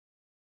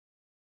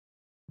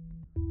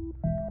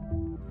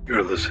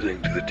You're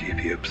listening to the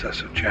TV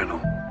Obsessive channel,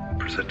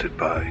 presented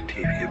by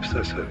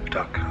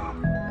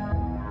TVObsessive.com.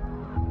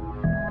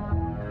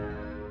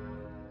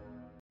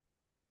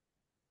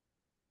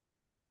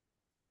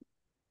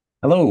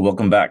 Hello,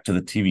 welcome back to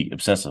the TV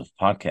Obsessive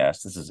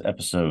podcast. This is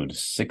episode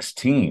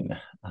 16,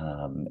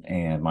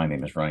 and my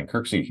name is Ryan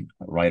Kirksey,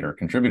 writer,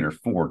 contributor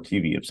for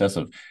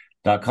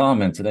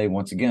TVObsessive.com. And today,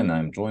 once again,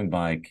 I'm joined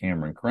by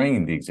Cameron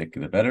Crane, the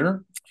executive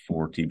editor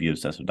for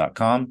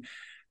TVObsessive.com.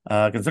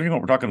 Considering what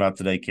we're talking about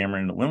today,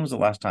 Cameron, when was the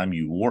last time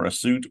you wore a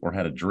suit or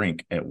had a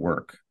drink at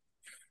work?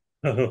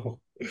 Oh,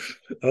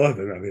 I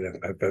mean,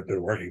 I've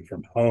been working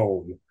from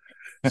home,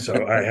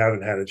 so I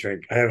haven't had a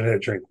drink. I haven't had a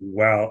drink.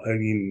 Well, I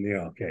mean,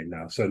 okay,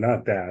 no, so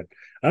not that.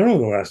 I don't know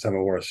when the last time I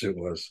wore a suit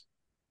was.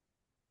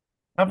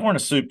 I've worn a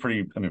suit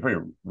pretty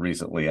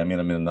recently. I mean,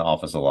 I'm in the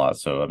office a lot,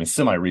 so I mean,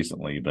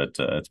 semi-recently, but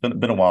it's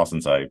been a while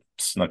since I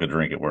snuck a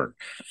drink at work.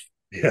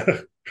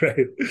 Yeah,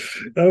 right.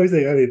 I always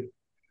think, I mean,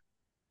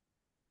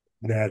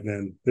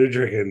 madmen, they're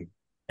drinking,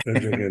 they're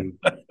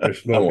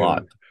A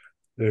lot. smoking,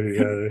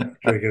 they're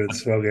drinking and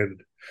smoking,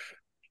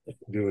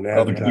 doing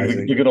Oh, the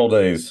advertising. good old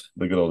days.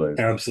 The good old days.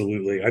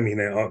 Absolutely. I mean,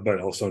 but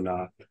also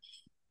not.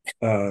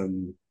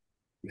 Um,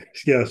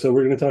 yeah, so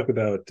we're going to talk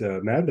about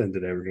Mad Men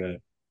today. We're going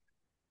to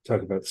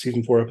talk about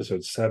season 4,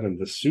 episode 7.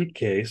 The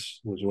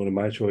Suitcase was one of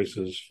my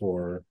choices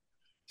for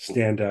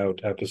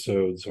standout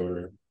episodes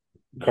or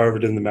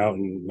carved in the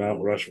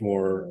Mount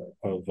Rushmore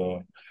of.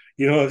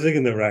 I was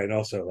thinking that Ryan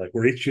also like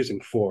we're each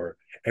choosing four,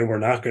 and we're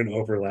not going to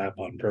overlap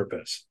on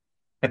purpose.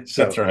 That's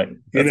So right.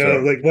 That's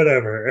right. like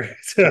whatever.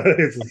 So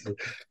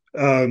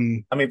I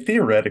mean,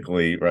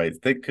 theoretically, right?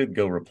 They could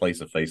go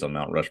replace a face on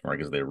Mount Rushmore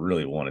because they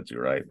really wanted to,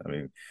 right? I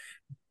mean,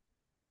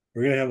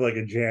 we're gonna have like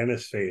a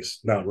Janice face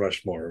Mount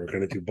Rushmore. We're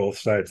gonna do both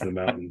sides of the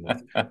mountain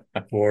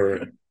with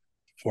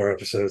four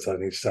episodes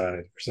on each side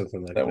or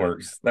something like that that.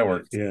 works. That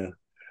works. Yeah.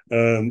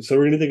 So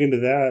we're going to dig into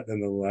that in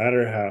the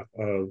latter half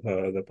of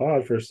the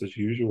pod. First, as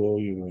usual,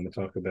 you want to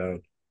talk about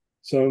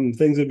some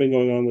things that have been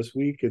going on this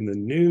week in the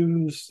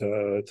news.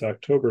 It's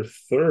October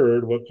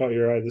 3rd. What caught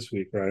your eye this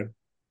week, Ryan?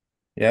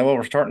 Yeah, well,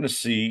 we're starting to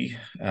see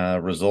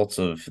results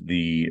of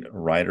the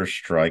writer's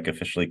strike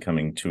officially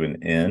coming to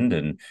an end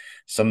and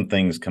some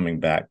things coming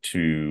back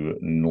to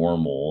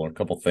normal. A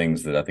couple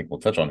things that I think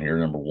we'll touch on here.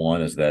 Number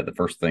one is that the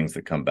first things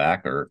that come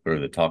back are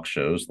the talk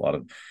shows. A lot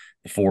of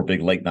the four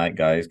big late night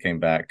guys came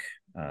back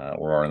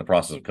or are in the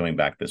process of coming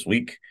back this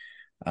week.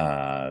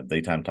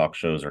 Daytime talk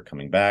shows are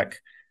coming back.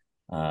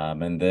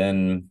 And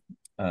then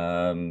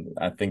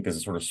I think this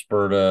has sort of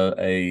spurred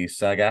a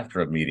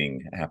SAG-AFTRA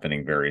meeting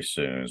happening very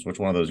soon. So which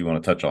one of those you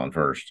want to touch on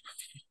first?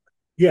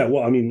 Yeah,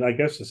 well, I mean, I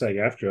guess to say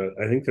after,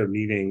 I think they're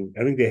meeting.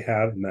 I think they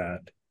have met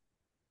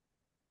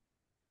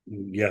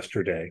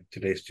yesterday.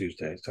 Today's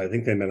Tuesday, so I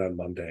think they met on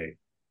Monday.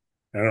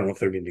 I don't know if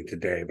they're meeting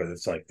today, but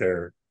it's like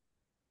they're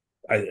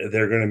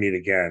going to meet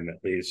again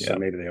at least. So Yeah.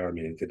 maybe they are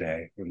meeting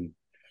today, and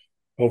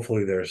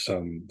hopefully there's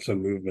some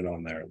movement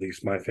on there. At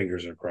least my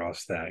fingers are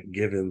crossed that,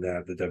 given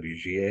that the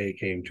WGA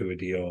came to a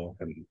deal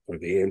and or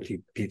the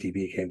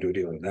NPTB came to a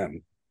deal with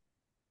them,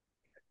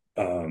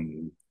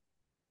 um,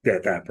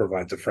 that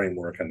provides a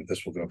framework, and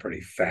this will go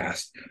pretty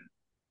fast.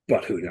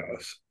 But who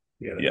knows?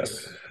 Yes.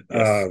 Yes.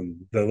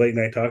 The late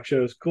night talk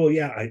shows, cool.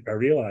 Yeah, I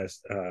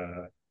realized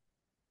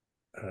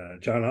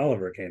John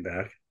Oliver came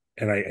back,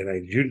 and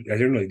I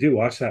generally do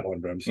watch that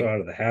one, but I'm so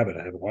out of the habit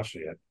I haven't watched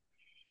it yet.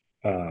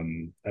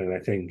 And I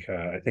think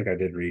I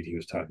did read he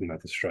was talking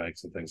about the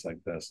strikes and things like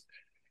this.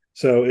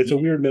 So it's a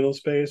weird middle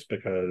space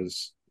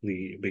because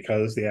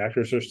the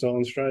actors are still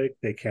on strike,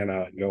 they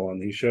cannot go on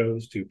these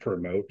shows to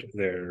promote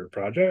their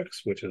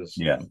projects, which is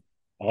Yeah.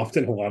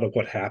 often a lot of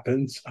what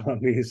happens on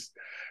these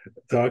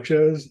talk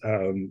shows.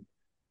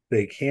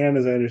 They can,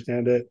 as I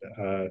understand it,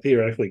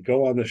 theoretically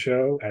go on the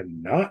show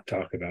and not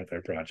talk about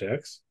their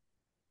projects,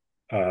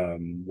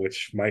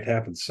 which might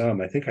happen some.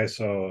 I think I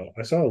saw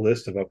a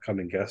list of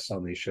upcoming guests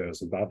on these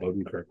shows, and Bob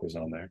Odenkirk was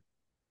on there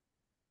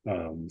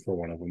for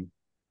one of them.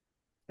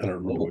 I don't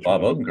remember Oh, which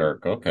Bob one.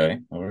 Odenkirk. Okay.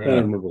 I don't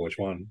remember which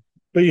one.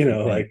 But Yeah.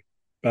 like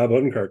Bob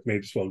Odenkirk may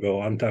just well go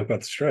on and talk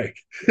about the strike.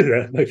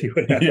 That might be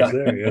what happens Yeah.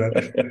 there,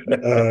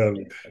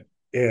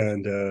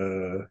 and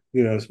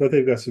but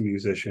they've got some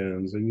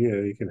musicians, and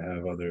you can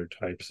have other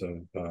types of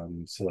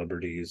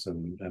celebrities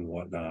and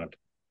whatnot,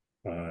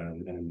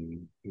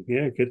 and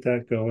yeah, get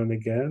that going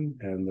again.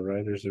 And the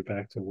writers are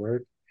back to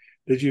work.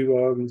 Did you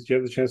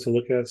have the chance to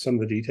look at some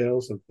of the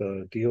details of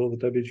the deal the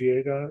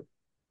WGA got?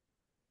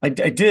 I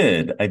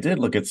did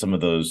look at some of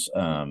those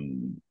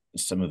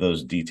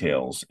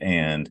details,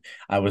 and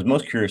I was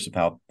most curious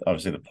about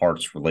obviously the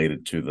parts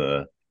related to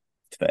the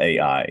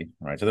AI,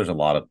 right? So there's a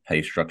lot of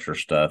pay structure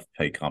stuff,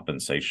 pay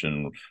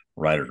compensation,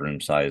 writers' room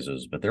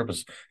sizes, but there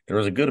was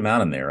a good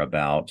amount in there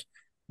about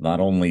not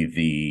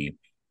only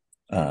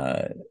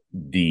uh,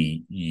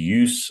 the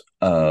use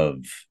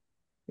of,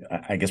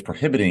 I guess,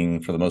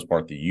 prohibiting for the most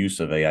part the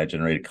use of AI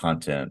generated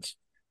content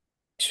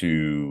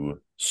to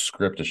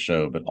script a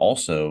show, but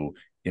also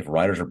if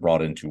writers are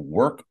brought in to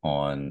work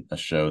on a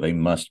show, they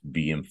must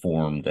be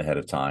informed ahead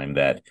of time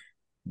that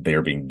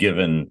they're being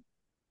given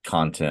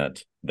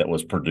content that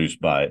was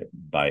produced by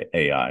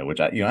AI, which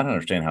I don't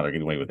understand how they're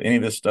getting away with any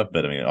of this stuff.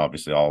 But I mean,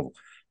 obviously, all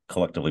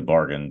collectively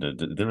bargained.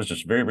 There was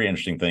just very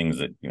interesting things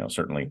that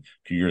certainly a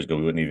few years ago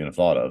we wouldn't even have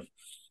thought of.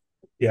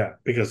 Yeah,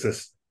 because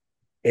this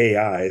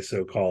AI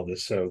so called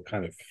is so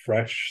kind of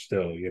fresh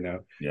still,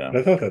 Yeah, But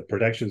I thought the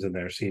protections in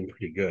there seemed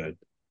pretty good.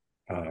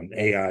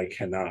 AI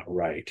cannot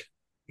write,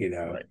 you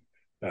know, right.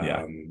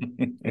 Yeah. um,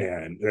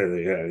 and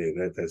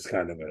that's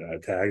kind of a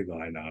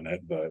tagline on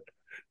it. But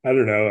I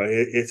don't know.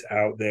 It's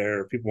out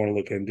there. People want to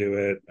look into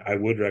it. I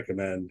would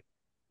recommend,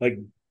 like,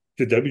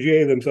 the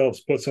WGA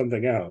themselves put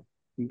something out.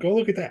 Go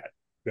look at that.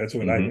 That's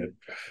what I Hmm. did.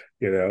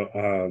 You know,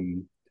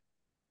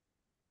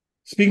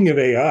 Speaking of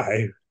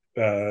AI,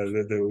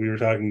 we were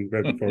talking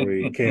right before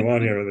we came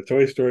on here with the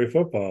Toy Story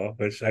football,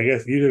 which I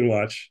guess you didn't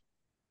watch.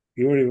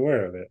 You weren't even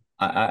aware of it.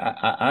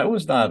 I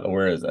was not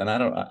aware of, and I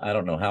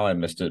don't know how I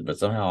missed it, but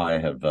somehow I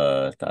have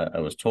I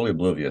was totally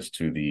oblivious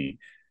to the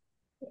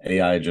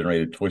AI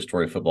generated Toy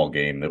Story football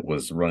game that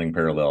was running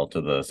parallel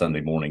to the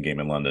Sunday morning game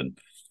in London.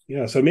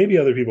 Yeah, so maybe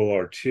other people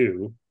are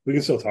too. We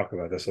can still talk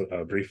about this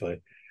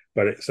briefly.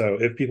 So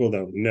if people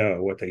don't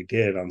know what they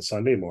did on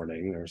Sunday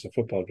morning, there was a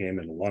football game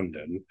in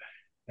London,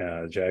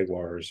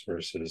 Jaguars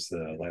versus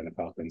the Atlanta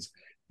Falcons,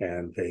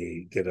 and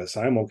they did a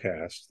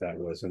simulcast that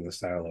was in the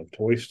style of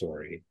Toy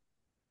Story.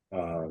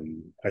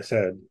 I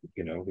said,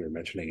 we were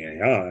mentioning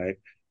AI,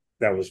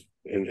 that was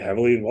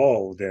heavily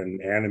involved in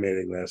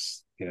animating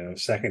this,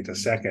 second to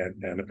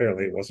second, and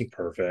apparently it wasn't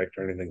perfect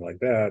or anything like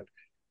that,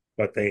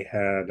 but they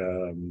had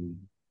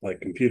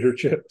like computer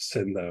chips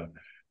in the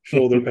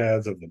shoulder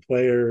pads of the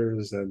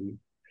players. And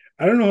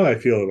I don't know how I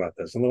feel about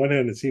this. On the one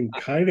hand, it seemed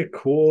kind of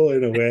cool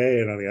in a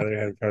way, and on the other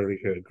hand, probably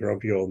a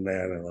grumpy old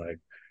man and like,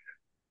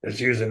 it's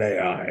using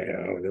AI.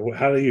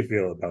 How do you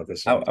feel about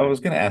this I, sort of I thing? was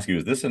going to ask you,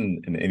 is this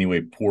in any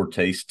way poor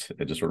taste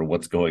at just sort of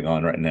what's going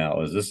on right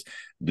now? Is this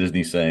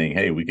Disney saying,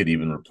 hey, we could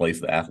even replace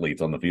the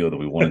athletes on the field if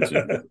we wanted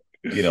to?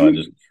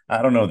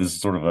 I don't know. This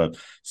is sort of a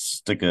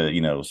stick it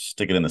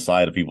in the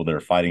side of people that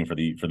are fighting for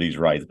these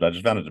rights. But I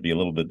just found it to be a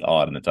little bit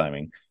odd in the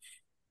timing.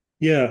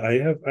 Yeah,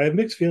 I have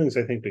mixed feelings.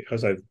 I think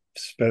because I've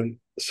spent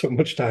so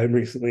much time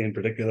recently, in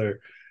particular,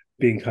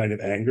 being kind of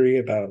angry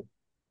about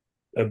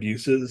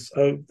abuses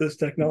of this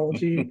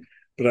technology,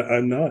 but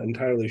I'm not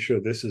entirely sure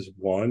this is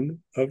one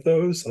of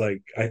those.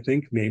 Like, I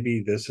think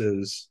maybe this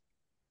is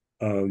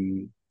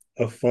um,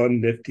 a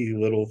fun, nifty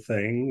little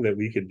thing that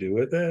we could do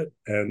with it,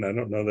 and I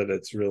don't know that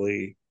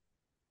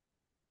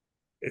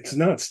it's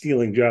not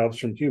stealing jobs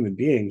from human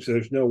beings.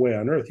 There's no way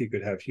on earth you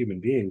could have human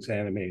beings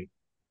animate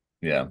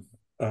Yeah,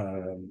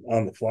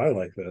 on the fly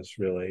like this,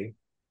 really.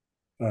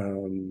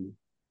 Um,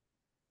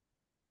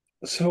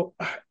 so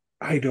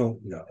I don't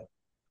know.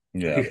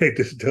 yeah. I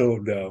just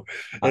don't know.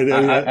 I, And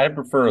I mean, I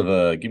prefer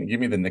the give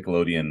me the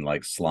Nickelodeon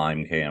like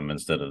slime cam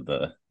instead of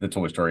the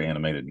Toy Story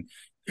animated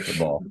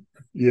football.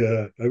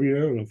 yeah, I mean, I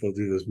don't know if they'll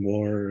do this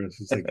more. It's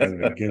just like kind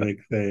of a gimmick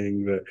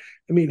thing, but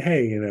I mean,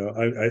 hey,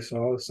 I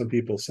saw some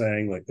people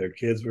saying like their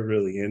kids were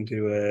really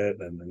into it,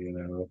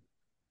 and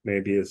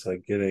maybe it's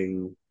like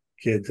getting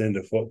kids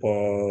into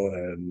football,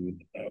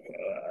 and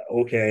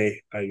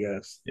okay, I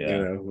guess,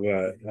 Yeah,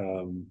 but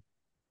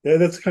yeah,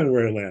 that's kind of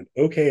where I land.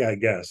 Okay, I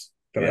guess,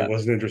 but I yeah.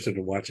 wasn't interested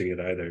in watching it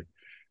either.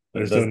 I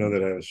It just don't know doesn't.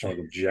 that I have a strong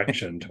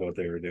objection to what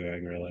they were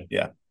doing, really.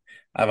 Yeah,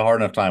 I have a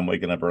hard enough time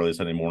waking up early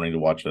Sunday morning to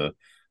watch a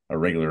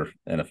regular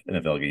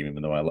NFL game,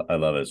 even though I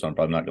love it. So I'm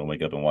probably not going to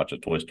wake up and watch a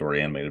Toy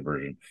Story animated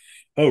version.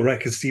 Oh, right,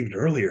 because it's even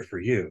earlier for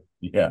you.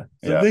 Yeah,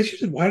 So yeah. they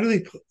should. Why do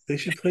they? They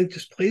should play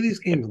these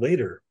games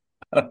later.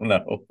 I don't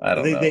know. I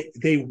don't They know. they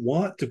they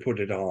want to put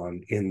it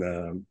on in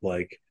the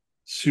like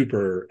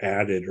super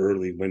added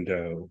early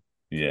window.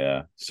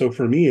 Yeah, So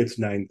for me, it's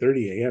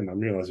 9:30 a.m. I'm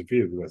realizing for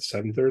you, what,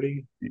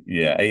 7:30?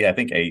 yeah. I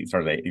think eight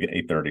started at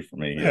 8:30 for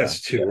me. Yeah,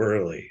 That's too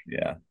early.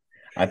 yeah.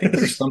 I think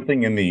there's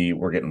something in the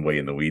we're getting way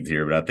in the weeds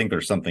here, but I think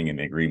there's something in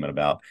the agreement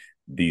about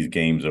these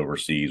games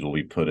overseas will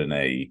be put in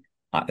a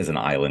as an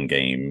island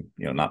game,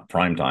 not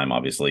prime time,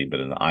 obviously, but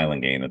an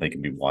island game that they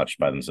can be watched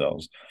by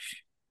themselves.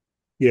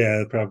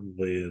 Yeah, it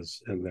probably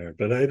is in there,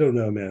 but I don't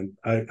know, man.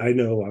 I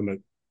know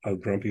I'm a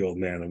grumpy old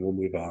man, and we'll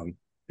move on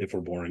if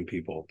we're boring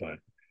people. But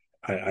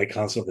I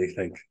constantly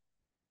think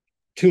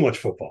too much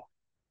football.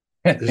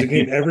 There's a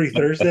game every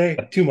Thursday.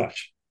 Too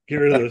much. Get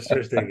rid of those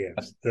Thursday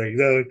games.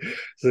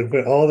 So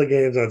put all the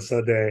games on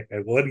Sunday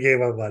and one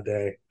game on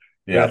Monday.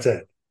 Yeah. That's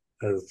it.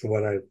 That's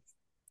what I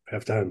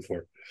have time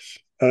for.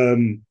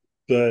 Um,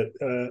 but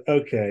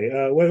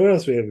okay. What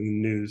else we have in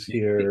the news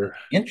here?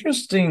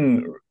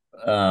 Interesting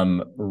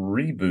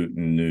reboot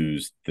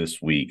news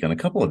this week on a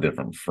couple of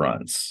different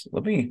fronts.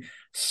 Let me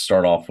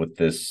start off with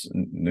this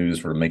news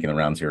for making the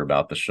rounds here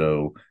about the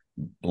show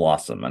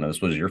Blossom. I know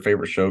this was your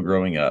favorite show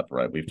growing up,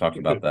 right? We've talked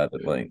about that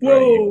at length, right?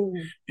 Whoa!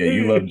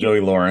 You love Joey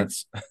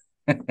Lawrence.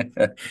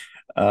 But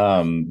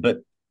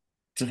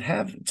to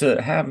have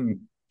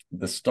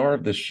the star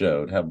of this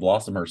show, to have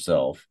Blossom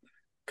herself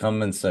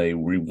come and say,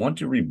 we want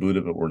to reboot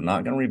it, but we're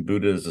not going to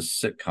reboot it as a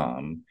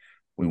sitcom.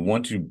 We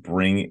want to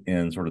bring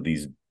in sort of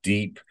these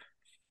deep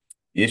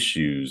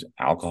issues,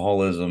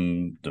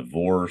 alcoholism,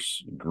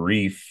 divorce,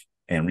 grief,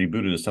 and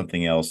rebooted as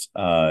something else.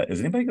 Is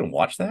anybody going to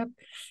watch that?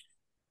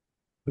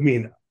 I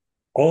mean,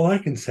 all I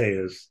can say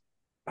is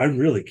I'm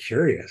really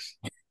curious.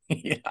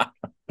 Yeah,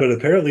 But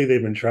apparently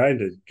they've been trying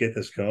to get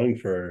this going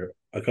for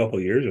a couple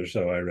of years or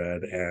so, I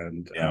read.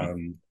 And yeah,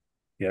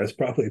 yeah, it's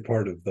probably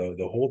part of the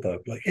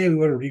holdup. Like, hey, we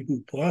want to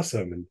reboot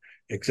Blossom. And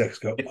execs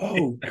go,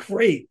 oh,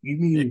 great. You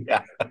mean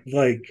yeah,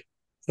 like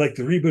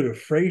the reboot of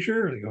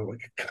Frasier? They go,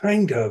 like,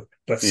 kind of,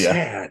 but yeah,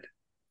 sad.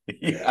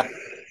 yeah,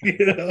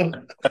 you know?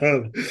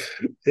 Um,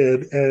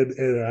 and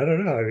I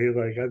don't know. I mean,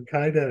 like I'm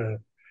kind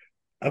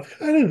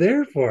of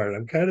there for it.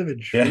 I'm kind of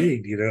yeah,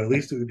 intrigued, at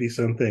least it would be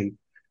something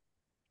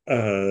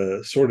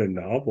sort of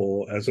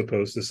novel as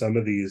opposed to some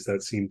of these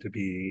that seem to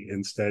be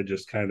instead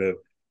just kind of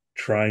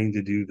trying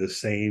to do the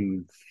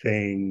same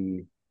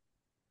thing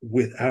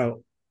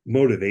without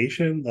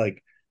motivation.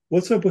 Like,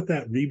 what's up with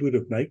that reboot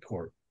of Night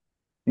Court?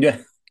 yeah,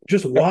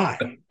 Just why?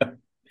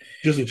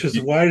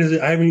 Just why does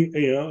it? I mean,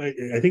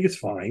 I think it's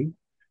fine,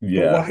 but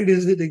yeah. why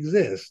does it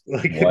exist?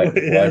 Like, Why?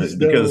 it Why? has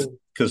no.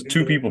 Because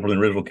two people from the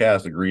original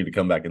cast agreed to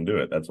come back and do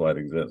it. That's why it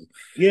exists.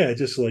 Yeah, it's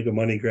just like a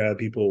money grab.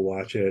 People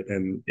watch it,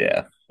 and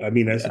Yeah, I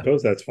mean, I yeah,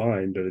 suppose that's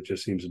fine, but it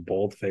just seems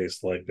bald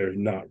faced. Like there's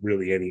not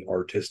really any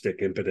artistic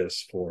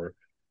impetus for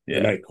the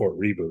yeah. Night Court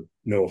reboot.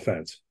 No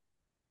offense,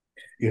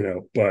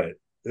 but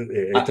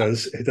it I,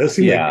 does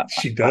seem like yeah,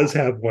 she does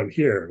have one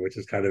here, which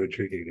is kind of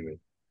intriguing to me.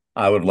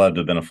 I would love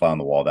to have been a fly on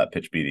the wall that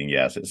pitch beating.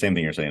 Yes, same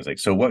thing you're saying. It's like,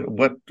 so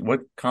what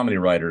comedy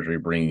writers are you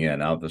bringing in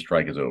now that the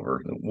strike is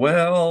over?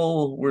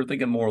 Well, we're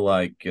thinking more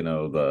like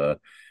the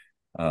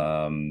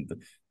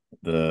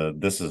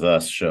This Is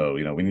Us show.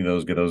 We need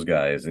those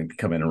guys and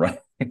come in and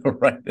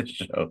write this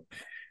show.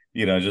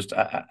 Just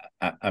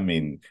I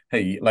mean,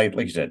 hey, like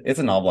you said, it's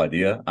a novel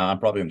idea. I'm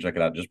probably gonna check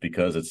it out just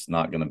because it's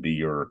not gonna be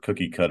your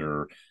cookie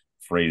cutter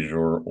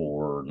Frasier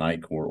or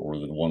Night Court or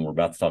the one we're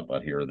about to talk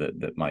about here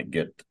that might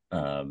get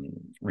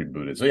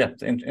rebooted. So yeah,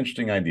 it's an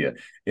interesting idea.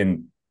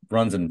 In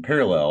runs in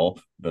parallel,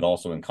 but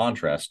also in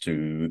contrast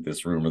to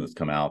this rumor that's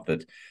come out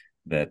that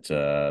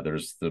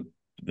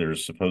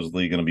there's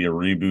supposedly going to be a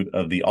reboot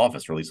of The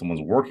Office, or at least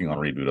someone's working on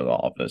a reboot of The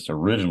Office,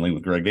 originally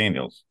with Greg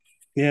Daniels.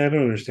 Yeah, I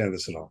don't understand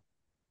this at all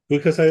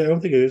because I don't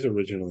think it is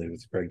originally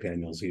with Greg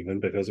Daniels, even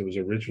because it was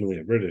originally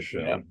a British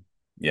Yeah, show.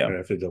 yeah. I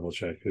have to double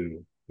check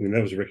who. I mean,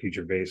 that was Ricky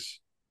Gervais.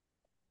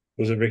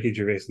 Was it Ricky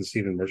Gervais and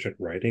Stephen Merchant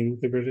writing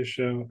the British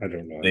show? I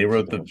don't know. I They have to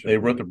wrote double they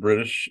check wrote that. the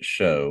British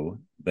show.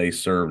 They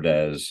served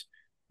as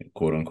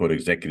quote unquote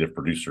executive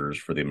producers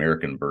for the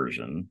American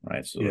version,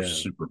 right? So they're Yeah,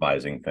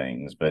 supervising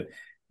things, but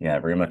yeah,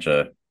 very much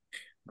a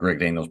Greg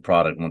Daniels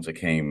product once it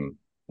came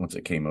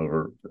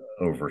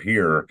over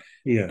here.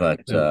 yeah.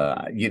 But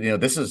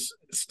this is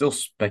still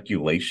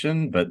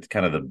speculation, but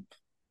kind of the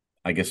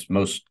I guess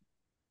most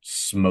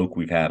smoke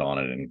we've had on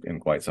it in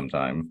quite some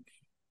time.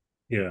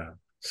 Yeah.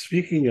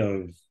 Speaking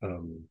of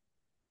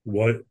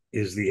what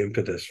is the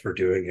impetus for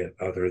doing it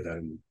other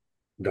than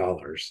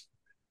dollars?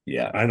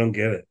 Yeah. I don't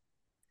get it.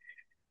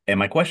 And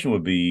my question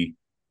would be,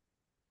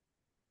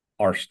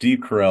 are Steve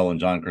Carell and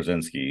John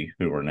Krasinski,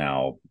 who are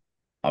now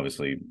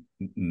obviously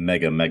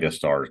mega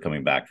stars,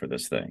 coming back for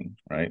this thing,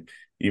 right?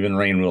 Even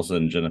Rainn Wilson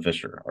and Jenna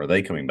Fisher, are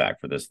they coming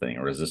back for this thing,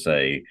 or is this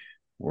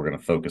we're going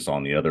to focus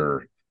on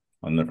the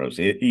folks?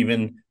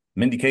 Even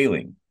Mindy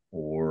Kaling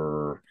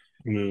or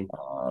Mm,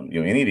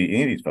 any of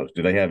these folks,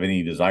 do they have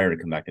any desire to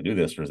come back and do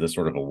this, or is this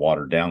sort of a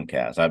watered down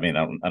cast? I mean,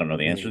 I don't know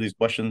the answer to mm. these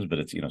questions, but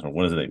it's so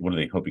what are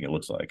they hoping it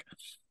looks like?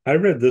 I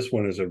read this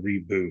one as a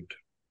reboot,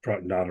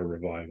 not a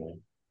revival,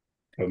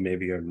 but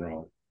maybe I'm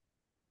wrong.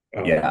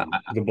 Yeah,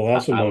 The I,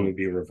 Blossom I one would. would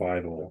be a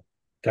revival,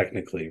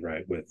 technically,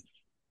 right, with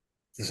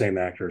the same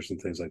actors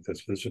and things like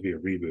this. But this would be a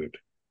reboot,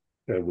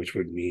 which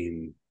would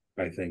mean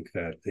I think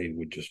that they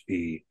would just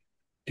be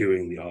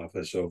doing The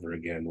Office over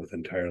again with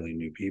entirely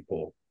new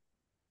people,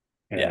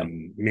 Yeah,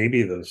 and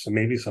maybe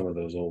some of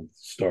those old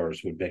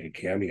stars would make a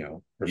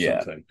cameo or yeah.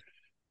 something.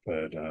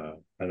 But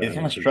I It kind of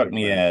don't think struck they're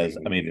me planning as,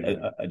 I to mean, do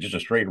that. just a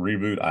straight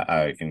reboot.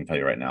 I can tell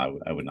you right now,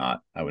 I would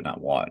not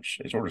watch.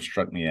 It sort of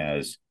struck me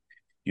as,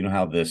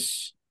 how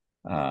this,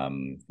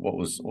 what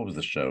was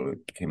the show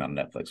that came out on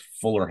Netflix?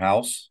 Fuller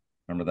House.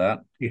 Remember that?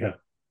 Yeah,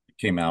 It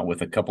came out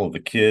with a couple of the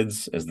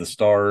kids as the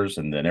stars,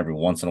 and then every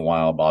once in a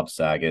while, Bob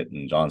Saget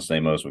and John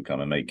Stamos would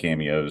come and make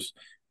cameos.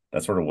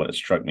 That's sort of what it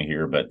struck me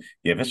here. But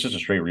yeah, if it's just a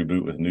straight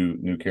reboot with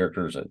new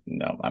characters,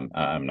 no, I'm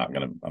not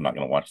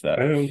gonna watch that.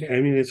 I don't. I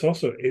mean, it's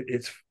also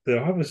it's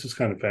The Office is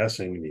kind of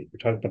fascinating to me. We're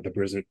talking about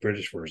the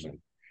British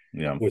version,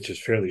 Yeah. which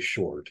is fairly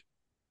short,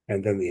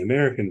 and then the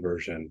American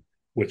version,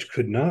 which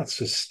could not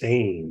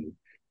sustain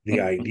the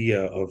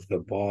idea of the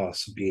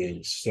boss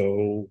being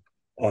so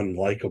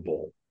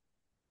unlikable.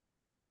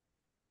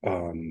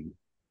 Um,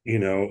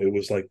 it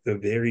was like the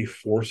very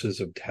forces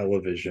of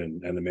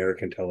television and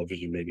American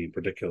television, maybe in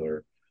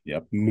particular,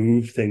 Yep.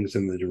 move things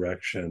in the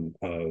direction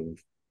of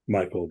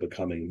Michael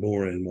becoming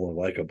more and more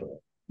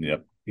likable,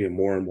 Yep.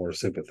 more and more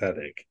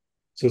sympathetic.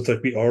 So it's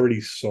like we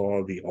already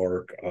saw the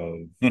arc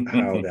of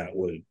how that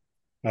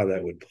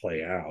would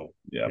play out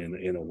Yep.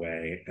 in a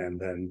way, and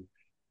then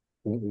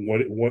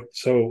what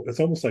so it's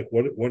almost like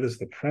what is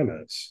the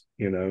premise,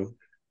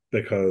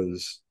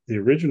 because the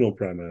original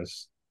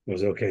premise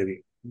was,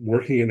 okay,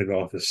 working in an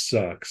office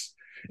sucks,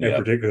 and Yep.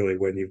 particularly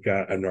when you've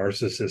got a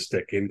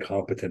narcissistic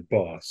incompetent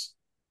boss,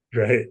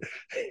 right?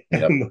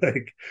 Yep. And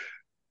like,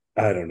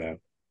 I don't know,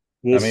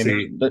 we'll I mean,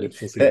 see, we'll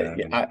see what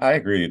yeah, happens. I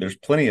agree. There's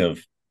plenty of,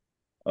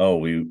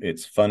 oh,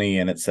 it's funny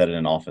and it's set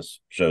in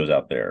office shows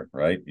out there,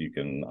 right? You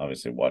can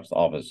obviously watch The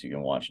Office, you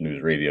can watch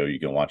news radio, you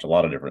can watch a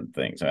lot of different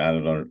things. I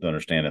don't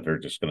understand if they're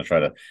just going to try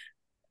to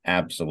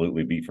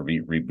absolutely beat for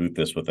beat reboot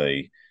this with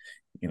you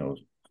know,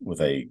 with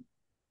a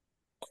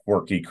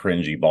quirky,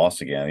 cringy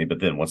boss again. But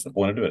then what's the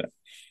point of doing it?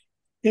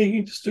 Yeah,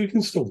 you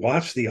can still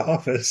watch The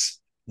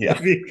Office. I Yeah.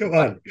 mean, come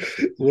on,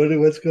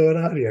 what's going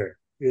on here?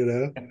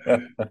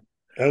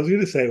 I was going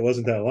to say it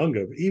wasn't that long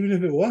ago, but even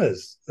if it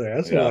was, like, I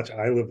also Yeah. watch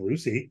I Love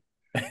Lucy.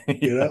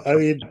 Yeah. I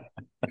mean,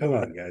 come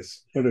on,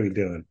 guys, what are we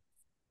doing?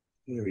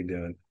 What are we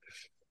doing?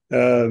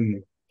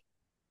 Um,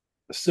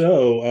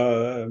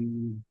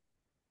 do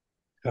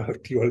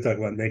you want to talk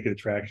about Naked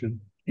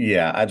Attraction?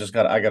 Yeah, I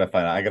gotta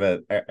find out.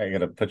 I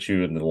gotta put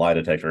you in the lie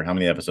detector. How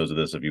many episodes of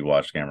this have you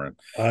watched, Cameron?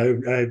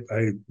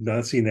 I've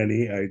not seen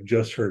any. I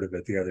just heard of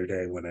it the other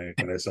day when I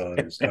saw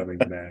it was coming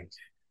to Max.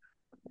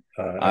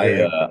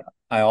 I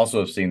I also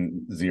have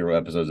seen zero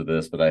episodes of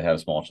this, but I have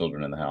small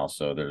children in the house,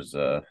 so there's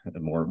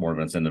more of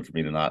an incentive for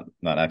me to not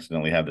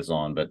accidentally have this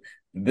on. But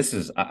this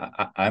is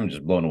I'm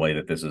just blown away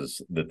that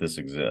this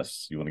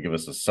exists. You want to give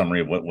us a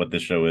summary of what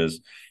this show is?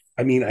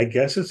 I mean, I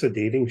guess it's a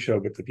dating show,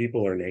 but the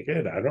people are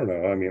naked. I don't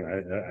know. I mean,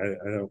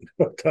 I don't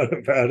know a ton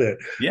about it.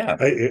 Yeah.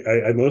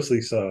 I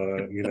mostly saw,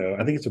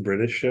 I think it's a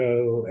British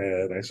show,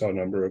 and I saw a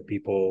number of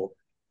people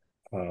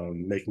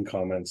making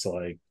comments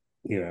like,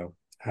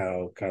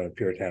 how kind of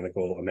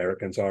puritanical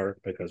Americans are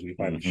because we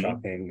find it Hmm.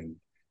 shocking.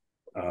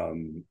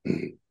 And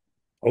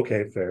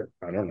okay, fair.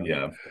 I don't know,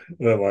 Yeah.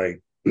 but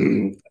like,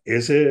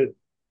 is it?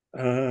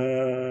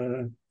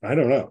 I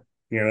don't know.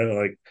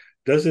 Like,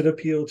 does it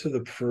appeal to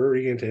the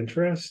prurient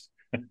interest?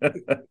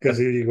 Because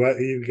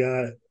you've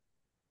got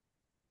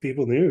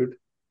people nude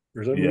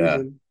for some Yeah.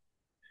 reason.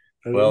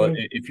 I don't Well, know.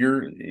 if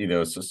you're,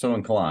 so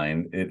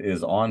inclined, it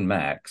is on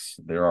Max.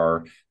 There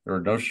are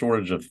no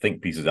shortage of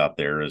think pieces out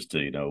there as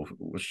to,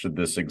 should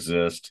this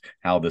exist,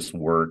 how this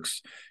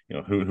works,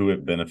 who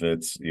it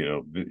benefits,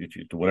 if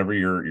you, whatever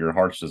your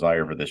heart's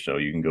desire for this show,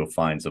 you can go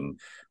find some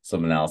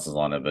analysis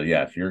on it. But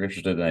yeah, if you're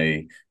interested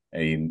in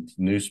a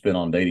new spin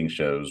on dating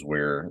shows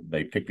where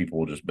they pick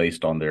people just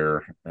based on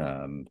their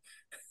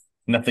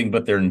nothing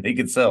but their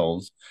naked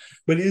selves.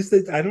 But is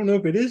that, I don't know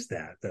if it is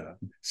that though.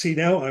 See,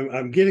 now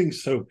I'm getting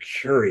so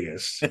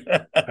curious.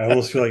 I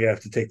almost feel like I have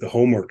to take the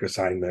homework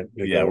assignment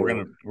to Yeah, go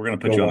we're gonna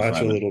put go you on watch a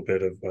assignment. little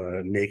bit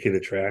of Naked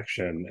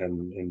Attraction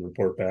and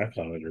report back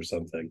on it or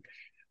something.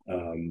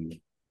 Um,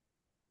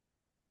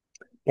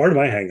 Part of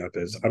my hangup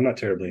is I'm not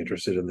terribly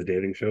interested in the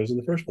dating shows in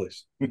the first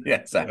place. Yeah,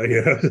 exactly.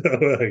 So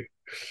like,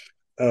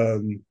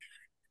 um,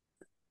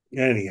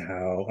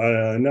 anyhow,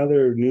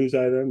 another news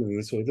item, and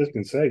this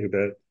can say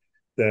that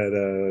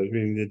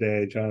reading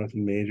today,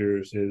 Jonathan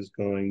Majors is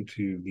going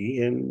to be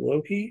in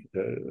Loki,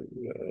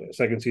 the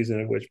second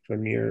season of which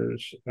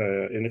premieres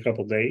in a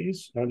couple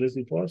days on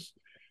Disney Plus.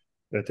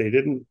 That they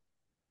didn't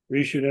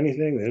reshoot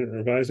anything, they didn't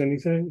revise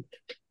anything.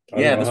 I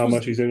don't Yeah, know how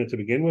much he's in it to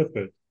begin with,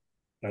 but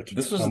that's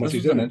how much this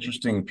he's was in an it.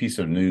 interesting piece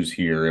of news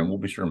here, and we'll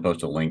be sure and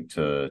post a link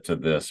to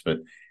this. But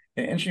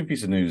an interesting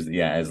piece of news,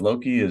 yeah, as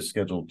Loki is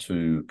scheduled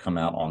to come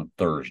out on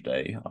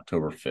Thursday,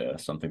 October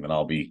 5th, something that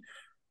I'll be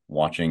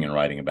watching and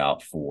writing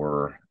about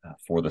for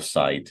the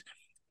site.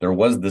 There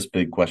was this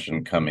big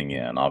question coming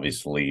in.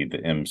 Obviously, the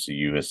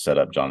MCU has set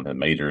up Jonathan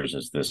Majors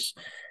as this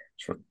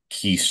sort of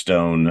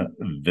keystone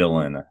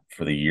villain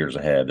for the years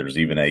ahead. There's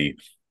even a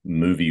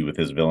movie with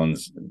his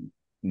villain's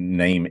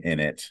name in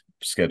it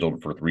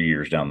scheduled for 3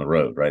 years down the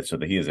road, right? So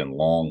that he is in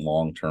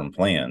long term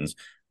plans.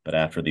 But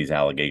after these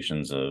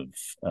allegations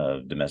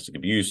of domestic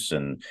abuse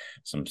and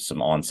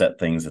some onset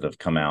things that have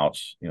come out,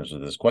 so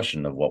this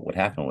question of what would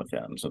happen with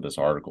him. So this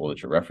article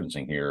that you're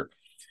referencing here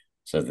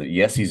says that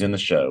yes, he's in the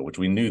show, which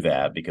we knew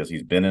that because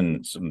he's been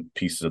in some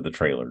pieces of the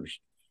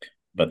trailers,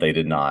 but they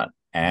did not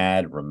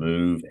add,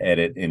 remove,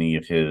 edit any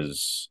of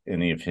his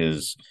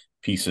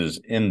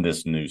pieces in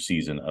this new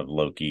season of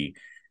Loki.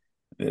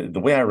 The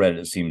way I read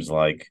it, it seems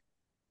like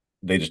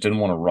they just didn't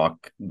want to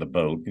rock the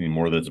boat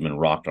anymore that's been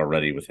rocked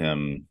already with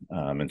him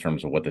in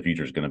terms of what the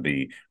future is going to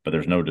be. But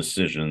there's no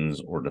decisions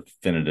or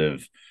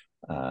definitive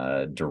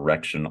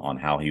direction on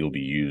how he will be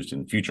used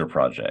in future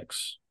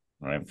projects.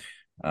 Right.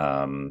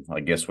 I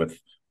guess with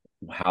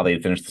how they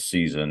finished the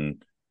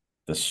season,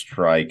 the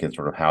strike, and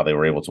sort of how they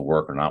were able to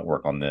work or not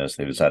work on this,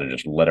 they decided to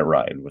just let it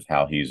ride with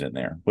how he's in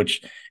there,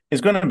 which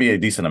is going to be a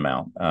decent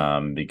amount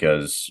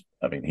because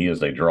I mean he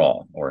is a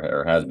draw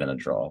or has been a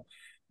draw,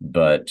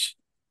 but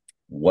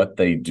what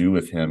they do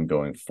with him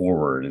going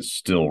forward is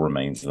still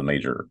remains the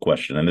major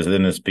question. And this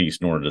in this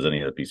piece, nor does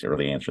any other piece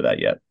really answer that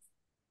yet.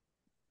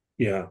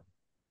 Yeah,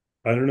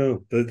 I don't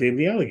know.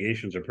 The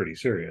allegations are pretty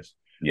serious.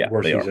 Yeah,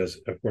 they are.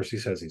 Of course he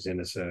says he's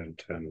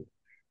innocent, and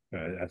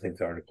I think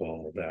the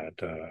article that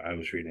I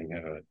was reading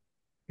had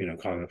a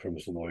comment from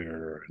his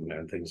lawyer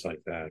and things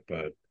like that.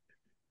 But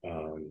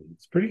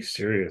it's pretty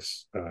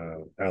serious Yeah.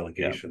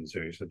 allegations.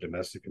 There's a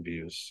domestic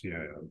abuse,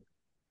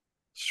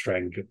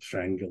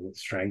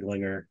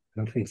 strangling her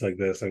and things like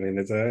this. I mean,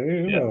 it's a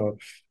Yeah.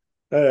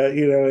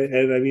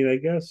 and I mean, I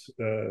guess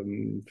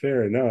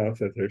fair enough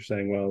that they're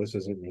saying, well, this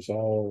isn't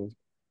resolved.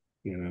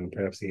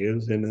 Perhaps he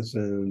is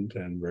innocent,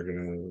 and we're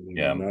gonna,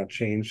 Yeah. not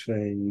change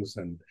things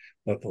and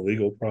let the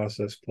legal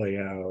process play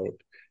out.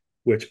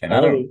 Which And I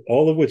don't,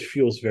 all of which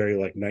feels very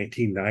like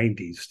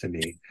 1990s to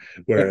me,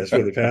 whereas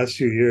for the past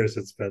few years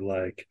it's been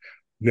like,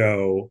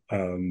 no,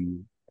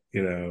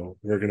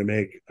 we're gonna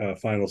make a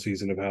final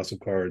season of House of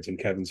Cards, and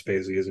Kevin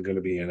Spacey isn't going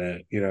to be in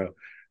it.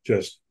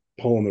 Just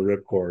pulling the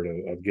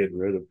ripcord of getting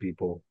rid of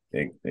people.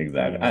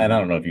 exactly. And I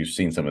Um, don't know if you've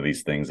seen some of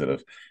these things that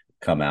have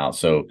come out.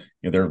 So,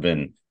 there have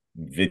been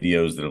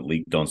videos that have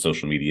leaked on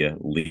social media,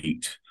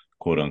 leaked,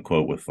 quote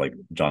unquote, with like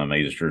John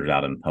Majors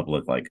out in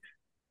public, like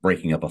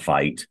breaking up a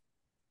fight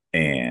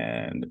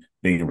and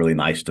being really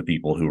nice to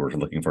people who are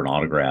looking for an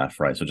autograph,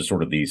 right? So just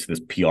sort of this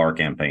PR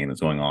campaign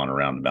that's going on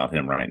around about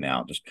him right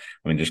now.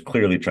 Just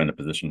clearly trying to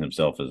position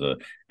himself as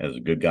a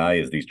good guy,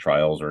 as these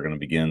trials are going to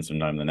begin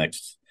sometime the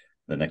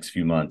next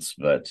few months.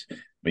 But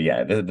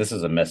yeah, this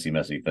is a messy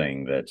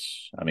thing. That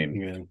I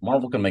mean, yeah,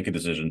 Marvel can make a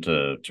decision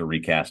to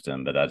recast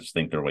him, but I just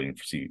think they're waiting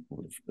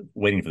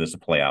for this to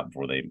play out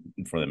before they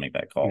make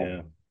that call.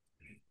 yeah.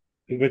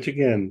 Which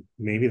again,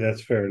 maybe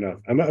that's fair enough.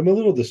 I'm a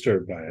little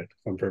disturbed by it, if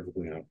I'm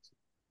perfectly honest.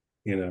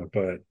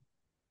 But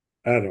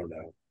I don't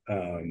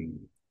know.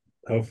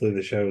 Hopefully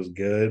the show is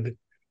good,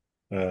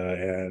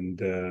 and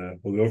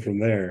we'll go from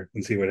there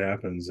and see what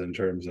happens in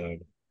terms of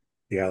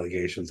the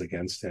allegations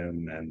against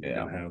him and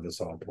Yeah. how this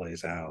all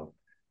plays out.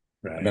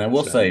 I mean, Right. I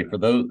will So say for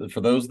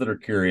those that are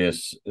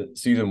curious,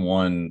 season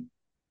one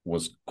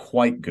was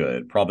quite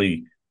good.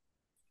 Probably,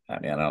 I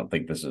mean, I don't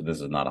think this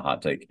is not a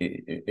hot take.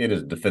 It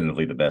is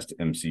definitively the best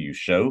MCU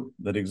show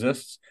that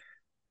exists.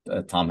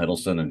 Tom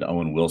Hiddleston and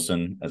Owen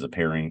Wilson as a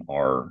pairing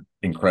are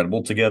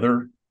incredible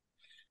together.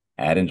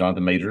 Add in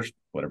Jonathan Majors,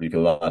 whatever you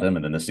feel about him,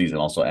 and then this season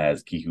also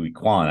adds Ke Huy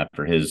Quan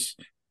after his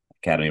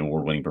Academy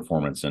Award winning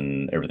performance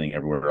in Everything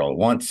Everywhere All at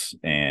Once,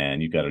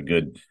 and you've got a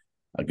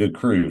good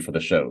crew for the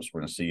show. So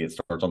we're going to see it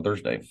starts on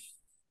Thursday.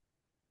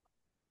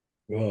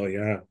 well,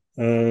 yeah.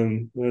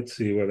 Let's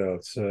see what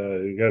else.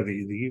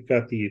 You've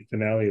got the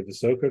finale of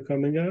Ahsoka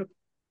coming up.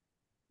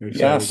 You're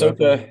Yeah, excited about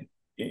that? Ahsoka,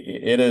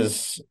 it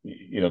is,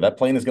 that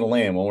plane is going to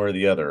land one way or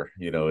the other.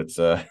 It's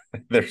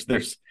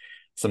there's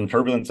some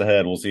turbulence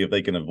ahead. We'll see if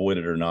they can avoid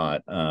it or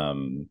not.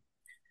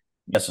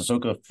 Yes,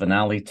 Ahsoka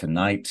finale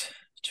tonight,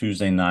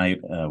 Tuesday night.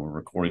 We're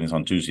recording this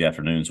on Tuesday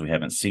afternoon, so we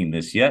haven't seen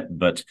this yet,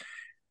 but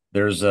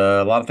there's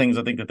a lot of things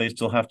I think that they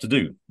still have to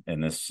do in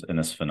this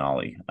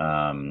finale.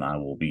 I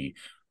will be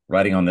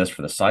writing on this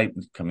for the site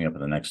coming up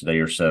in the next day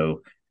or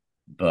so,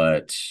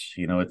 but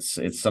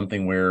it's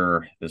something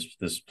where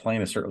this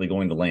plane is certainly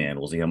going to land.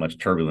 We'll see how much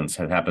turbulence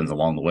happens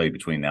along the way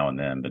between now and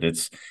then, but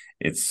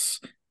it's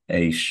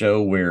a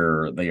show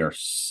where they are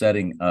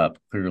setting up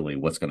clearly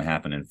what's going to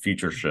happen in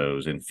future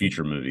shows, in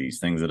future movies,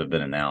 things that have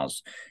been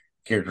announced.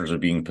 Characters are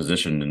being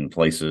positioned in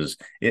places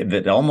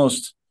that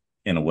almost,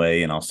 in a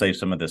way, and I'll save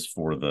some of this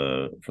for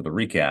the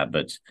recap,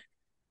 but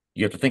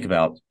you have to think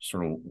about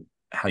sort of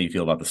how you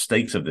feel about the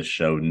stakes of this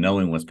show,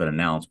 knowing what's been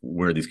announced,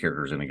 where these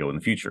characters are going to go in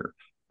the future,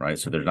 right?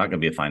 So there's not going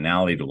to be a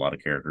finality to a lot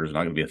of characters, there's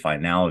not going to be a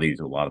finality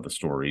to a lot of the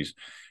stories,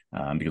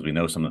 because we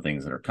know some of the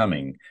things that are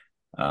coming.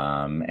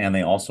 And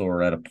they also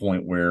are at a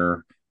point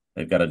where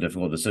they've got a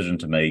difficult decision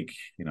to make.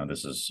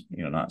 This is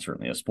not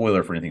certainly a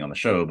spoiler for anything on the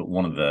show, but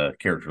one of the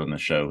characters on the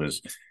show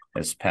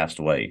has passed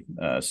away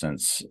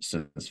since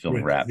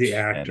filming Right, wrapped, the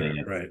and actor,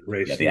 then right,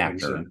 Ray yeah, the actor,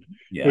 Stevenson,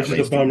 yeah, which is Ray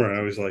a bummer. I Stevenson,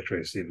 always liked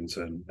Ray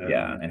Stevenson.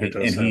 yeah, and It he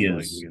does and he sound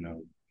like is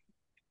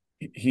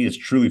he is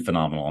truly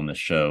phenomenal on this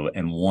show,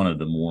 and one of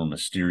the more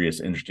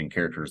mysterious, interesting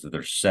characters that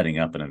they're setting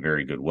up in a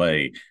very good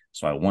way.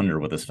 So I wonder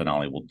what this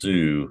finale will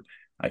do.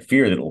 I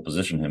fear that it will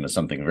position him as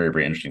something very,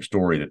 very interesting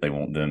story that they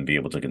won't then be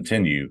able to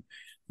continue.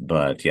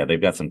 But yeah,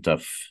 they've got some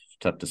tough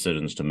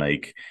decisions to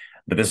make.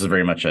 But this is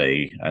very much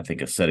I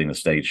think, a setting the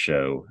stage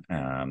show.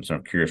 So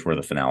I'm curious where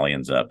the finale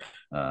ends up.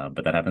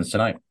 But that happens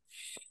tonight.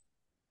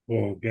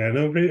 well, yeah,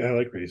 no, I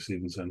like Ray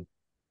Stevenson.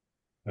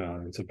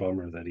 It's a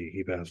bummer that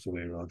he passed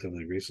away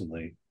relatively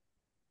recently.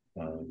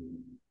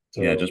 Um,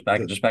 Yeah,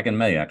 so just back in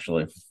May,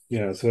 actually.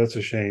 yeah, so that's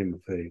a shame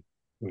if they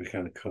we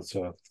kind of cuts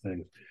off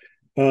things.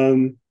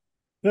 Um,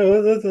 no,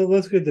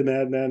 let's get to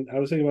Mad Men. I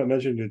was thinking about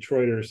mentioning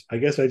Detroiters. I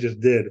guess I just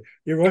did.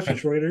 You ever watch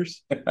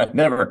Detroiters?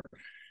 Never.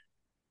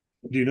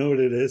 Do you know what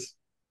it is?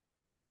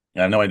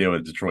 I have no idea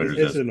what Detroiters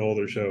It's is. an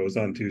older show. It was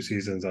on 2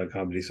 seasons on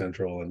Comedy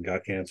Central and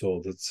got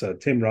canceled. It's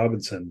Tim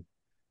Robinson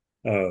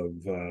of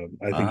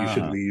I Think You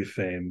Should Ah, Leave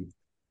fame,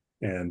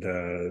 and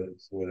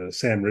with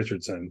Sam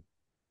Richardson,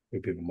 who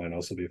people might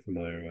also be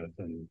familiar with.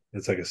 And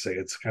it's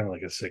kind of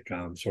like a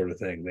sitcom sort of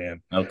thing. They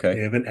okay.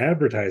 have an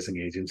advertising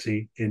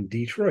agency in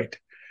Detroit,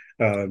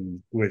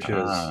 which is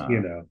Ah,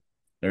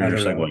 there's I your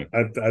don't know.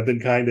 segue. I've been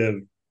kind of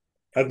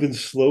I've been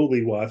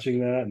slowly watching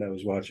that, and I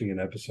was watching an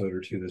episode or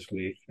two this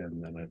week,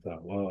 and then I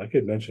thought, well, I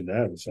could mention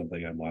that as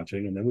something I'm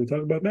watching, and then we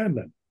talk about Mad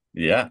Men,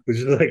 Yeah. which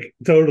is like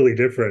totally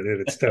different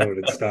in its tone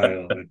and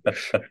style. And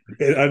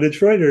on the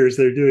Detroiters,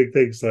 they're doing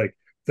things like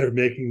they're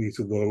making these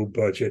low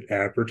budget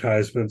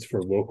advertisements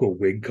for local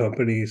wig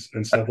companies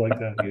and stuff like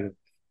that.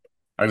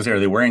 I was say, are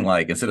they wearing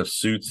like instead of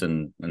suits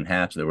and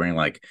hats, they're wearing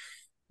like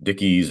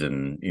Dickies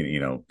and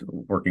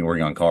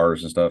working on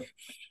cars and stuff.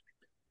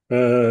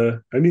 I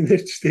mean,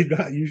 they're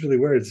not usually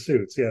wearing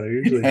suits. Yeah, they're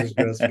usually just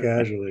dressed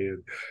casually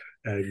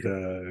and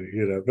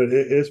but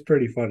it's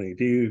pretty funny.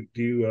 Do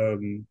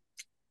you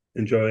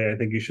enjoy I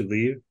Think You Should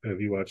Leave?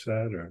 Have you watched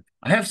that or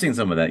I have seen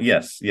some of that.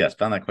 Yes, yes,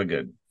 found that quite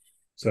good.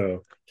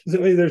 so?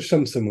 There's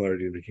some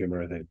similarity to the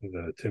humor, I think,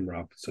 with Tim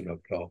Robinson of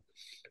it all.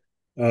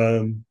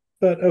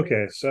 But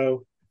okay,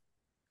 so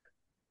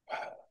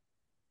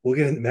we'll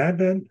get into Mad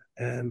Men,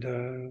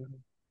 and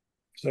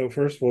so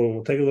first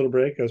we'll take a little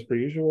break as per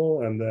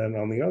usual, and then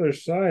on the other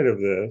side of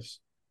this,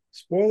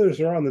 spoilers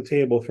are on the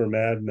table for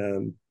Mad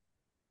Men.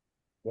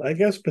 I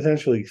guess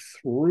potentially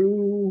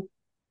through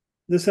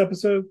this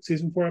episode,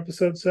 season 4,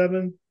 episode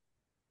 7.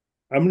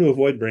 I'm going to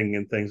avoid bringing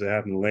in things that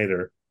happen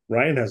later.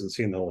 Ryan hasn't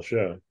seen the whole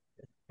show,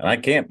 And I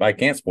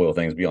can't spoil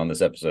things beyond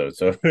this episode.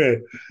 So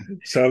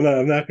so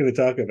I'm not going to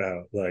talk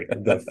about like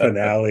the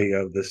finale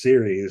of the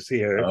series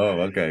here.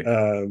 oh, okay.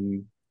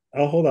 Um,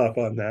 I'll hold off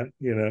on that,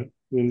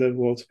 and then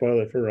we'll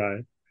spoil it for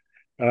Ryan.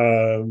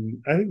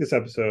 I think this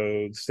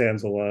episode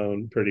stands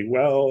alone pretty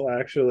well,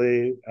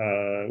 actually.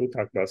 We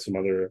talked about some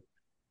other,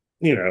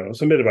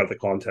 some bit about the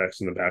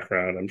context and the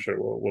background. I'm sure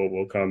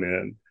we'll come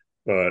in,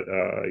 but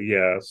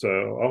yeah.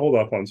 So I'll hold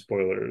off on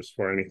spoilers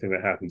for anything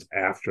that happens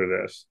after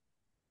this.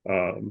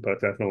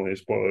 But definitely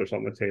spoilers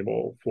on the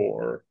table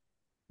for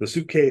the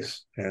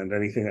Suitcase and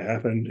anything that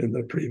happened in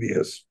the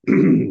previous,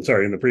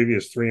 sorry, in the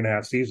previous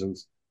 3.5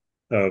 seasons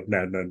of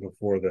Mad Men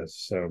before this.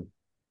 So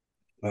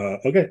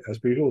okay, as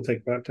per usual, we'll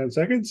take about 10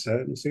 seconds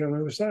and see you on the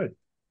other side.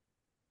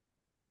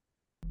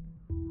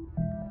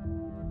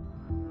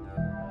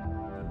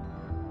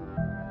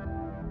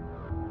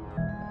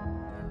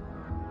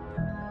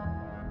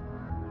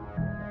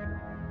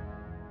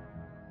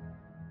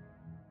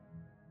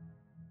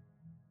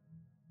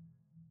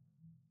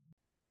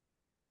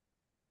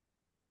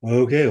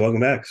 Okay,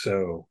 welcome back.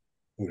 So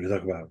we're going to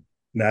talk about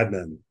Mad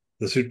Men,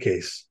 The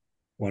Suitcase,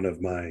 one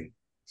of my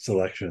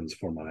selections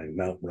for my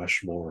Mount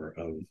Rushmore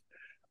of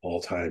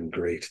all-time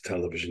great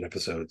television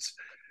episodes.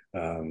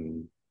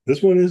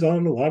 This one is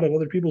on a lot of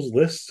other people's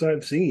lists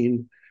I've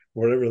seen,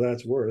 whatever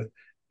that's worth.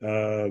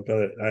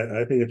 But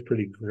I think it's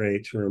pretty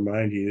great to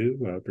remind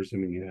you,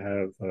 presuming you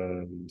have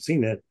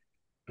seen it.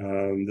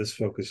 This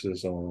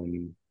focuses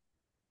on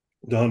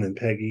Don and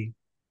Peggy,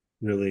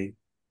 really.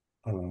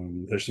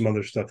 There's some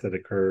other stuff that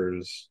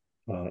occurs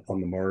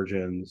on the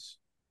margins.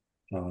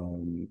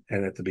 And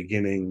at the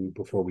beginning,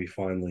 before we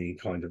finally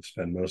kind of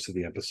spend most of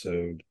the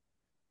episode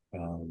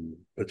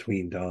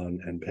between Don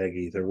and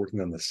Peggy, they're working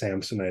on the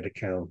Samsonite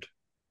account,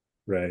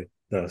 right?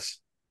 Thus,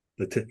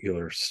 the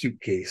titular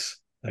suitcase,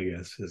 I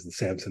guess, is the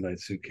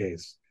Samsonite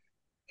suitcase.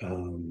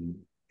 And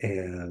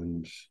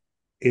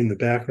in the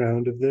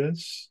background of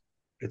this,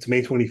 it's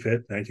May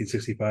 25th,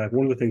 1965.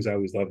 One of the things I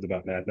always loved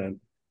about Mad Men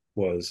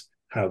was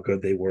how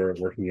good they were at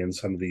working in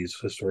some of these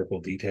historical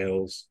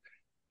details.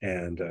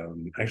 And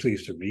I actually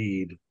used to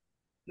read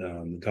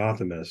The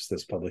Gothamist,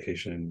 this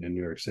publication in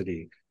New York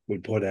City,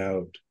 would put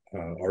out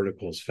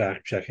articles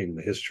fact checking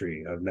the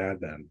history of Mad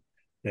Men.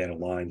 They had a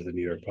line to the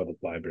New York Public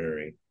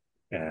Library.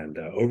 And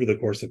over the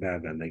course of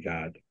Mad Men, they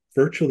got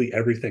virtually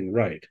everything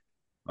right,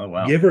 Oh,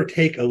 wow. give or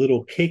take a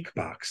little cake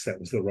box that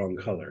was the wrong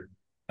color.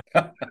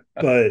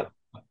 But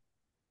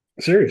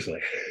seriously,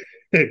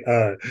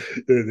 the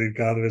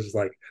economist is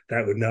like,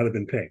 that would not have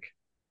been pink.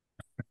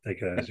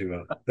 Like as you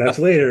will. That's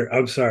later.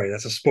 I'm sorry,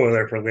 that's a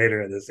spoiler for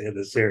later in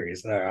this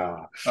series.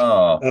 Oh,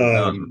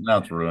 Um, now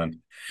it's ruined.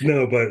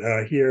 no,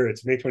 but here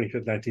it's May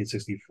 25th,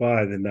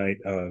 1965, the night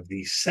of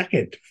the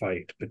second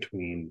fight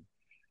between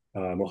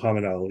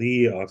Muhammad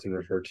Ali, often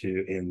referred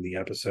to in the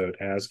episode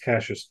as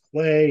Cassius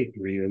Clay.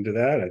 Read into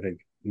that, I think,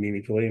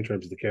 meaningfully in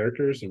terms of the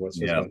characters and what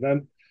says Yeah. about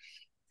them,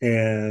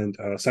 and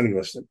Sonny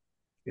Liston.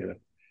 You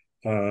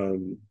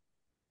know,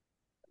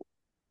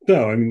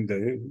 no, I mean,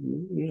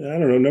 I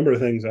don't know, a number of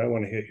things I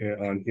want to hit here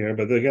on here,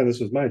 but again, this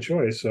was my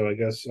choice, so I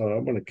guess I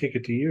want to kick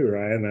it to you,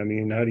 Ryan. I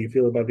mean, how do you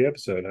feel about the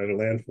episode? How did it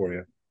land for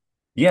you?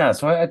 Yeah,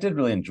 so I did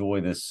really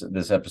enjoy this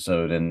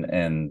episode,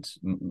 and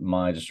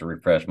my just to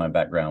refresh my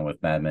background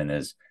with Mad Men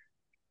is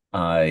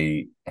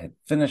I had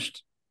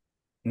finished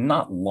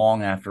not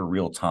long after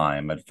real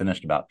time. I'd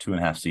finished about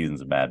 2.5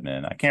 seasons of Mad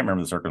Men. I can't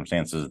remember the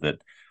circumstances that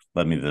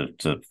led me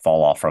to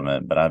fall off from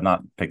it, but I've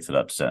not picked it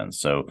up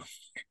since. So,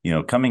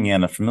 coming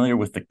in, I'm familiar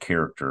with the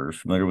characters,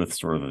 familiar with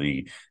sort of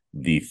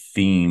the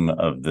theme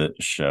of the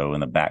show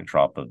and the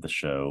backdrop of the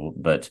show,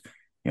 but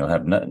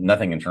have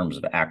nothing in terms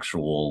of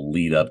actual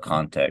lead up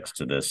context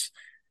to this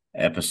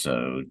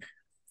episode.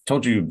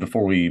 Told you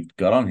before we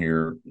got on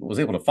here, was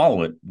able to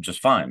follow it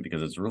just fine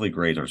because it's a really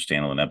great or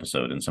standalone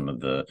episode, and some of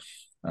the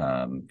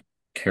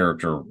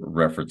character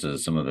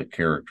references, some of the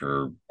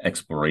character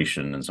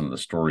exploration, and some of the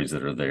stories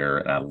that are there.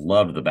 And I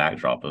loved the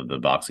backdrop of the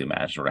boxing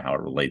match, sort of how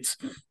it relates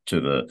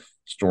to the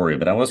story.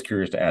 But I was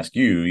curious to ask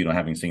you,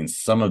 having seen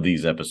some of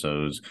these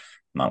episodes,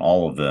 not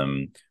all of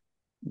them,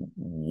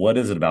 what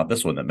is it about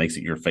this one that makes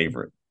it your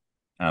favorite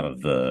out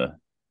of the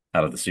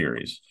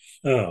series?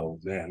 Oh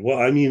man. Well,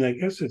 I mean, I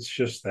guess it's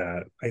just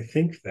that I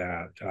think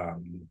that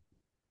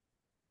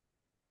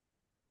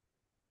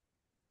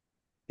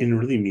in a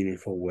really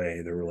meaningful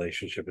way, the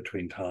relationship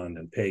between Ton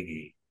and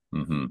Peggy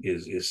Mm-hmm.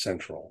 is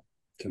central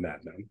to Mad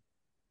Men.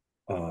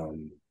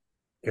 Um,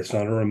 it's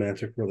not a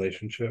romantic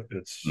relationship.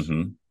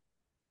 Mm-hmm.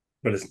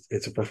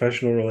 It's a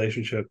professional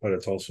relationship, but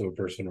it's also a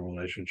personal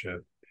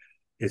relationship.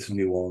 It's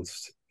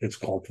nuanced. It's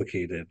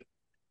complicated.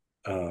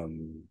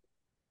 Um,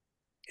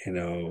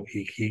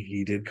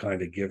 he did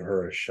kind of give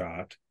her a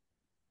shot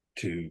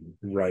to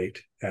write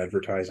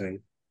advertising.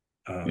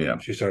 Yeah.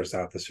 She starts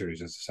out the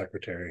series as a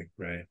secretary,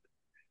 right?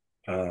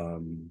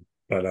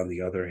 But on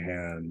the other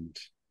hand,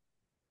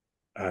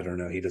 I don't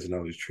know, he doesn't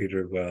always treat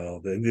her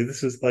well.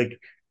 This is like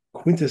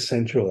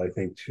quintessential, I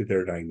think, to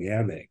their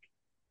dynamic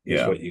is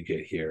Yeah. what you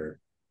get here.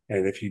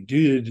 And if you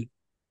did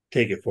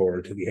take it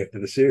forward to the end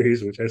of the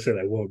series, which I said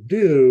I won't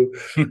do,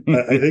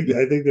 I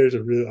think there's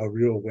a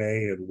real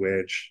way in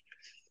which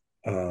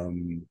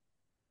um,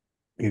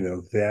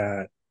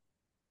 that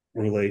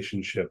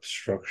relationship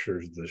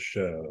structures the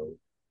show.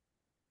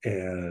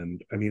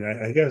 And I mean,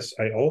 I guess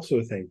I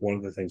also think one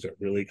of the things that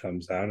really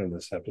comes out in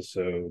this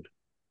episode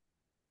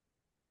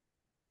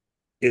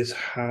is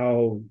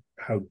how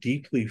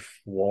deeply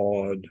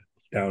flawed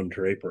Down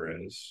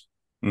Draper is.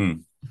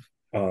 Mm,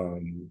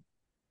 Um,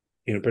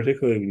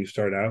 particularly when you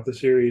start out the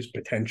series,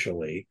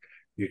 potentially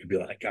you could be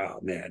like, oh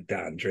man,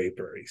 Don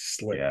Draper, he's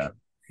slick, yeah.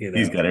 you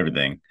He's know, got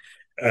everything.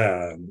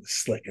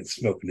 slick and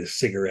smoking his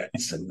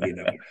cigarettes, and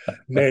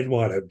men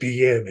want to be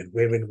him and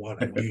women want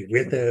to be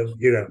with him.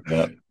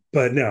 Yeah.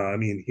 But no, I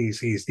mean,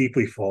 he's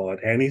deeply flawed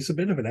and he's a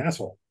bit of an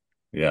asshole,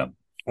 Yeah.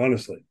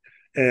 honestly.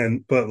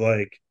 And but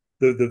like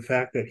the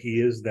fact that he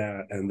is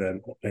that, and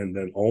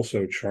then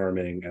also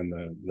charming, and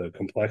the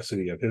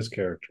complexity of his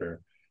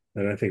character,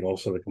 and I think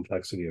also the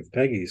complexity of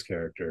Peggy's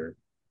character,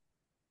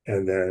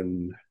 and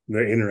then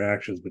the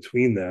interactions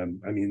between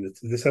them. I mean,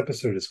 this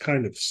episode is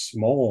kind of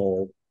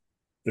small.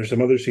 There's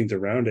some other scenes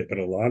around it, but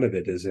a lot of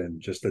it is in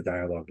just the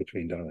dialogue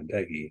between Don and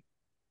Peggy.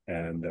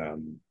 And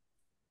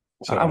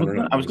so I I was don't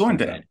know, I it was just going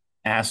stands to out.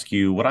 ask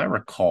you what I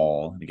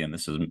recall. Again,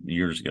 this is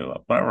years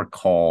ago. What I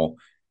recall,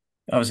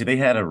 obviously, they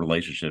had a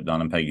relationship.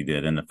 Don and Peggy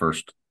did in the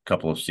first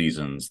couple of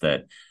seasons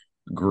that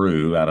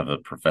grew out of a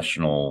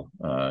professional,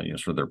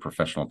 sort of their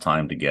professional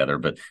time together.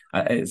 But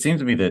it seems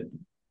to me that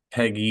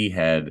Peggy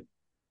had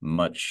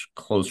much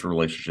closer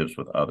relationships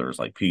with others.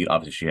 Like Pete,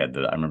 obviously, she had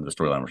I remember the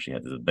storyline where she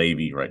had the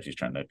baby, right? She's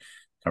trying to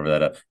cover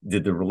that up.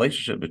 Did the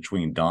relationship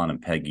between Don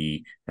and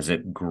Peggy, has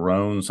it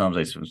grown some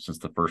say since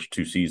the first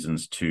two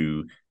seasons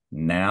to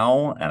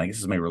now? And I guess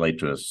this may relate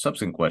to a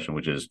subsequent question,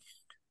 which is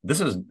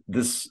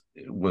this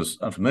was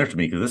unfamiliar to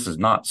me because this is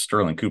not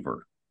Sterling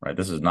Cooper, right?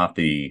 This is not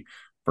the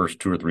first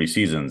two or three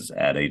seasons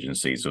at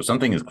agency. So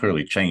something has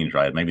clearly changed,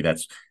 right? Maybe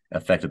that's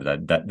affected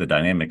the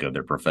dynamic of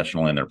their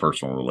professional and their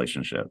personal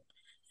relationship.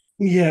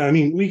 Yeah, I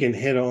mean, we can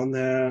hit on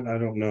that. I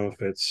don't know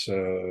if it's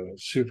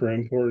super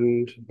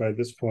important. By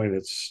this point,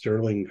 it's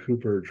Sterling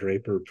Cooper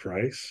Draper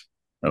Price.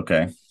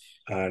 Okay.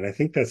 And I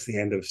think that's the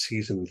end of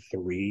season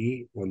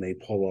 3 when they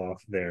pull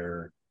off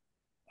their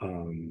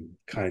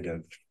kind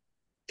of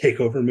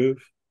takeover move.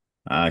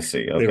 I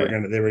see. They were Okay.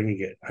 gonna they were gonna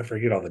get, I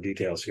forget all the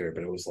details here,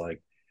 but it was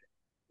like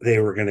they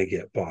were gonna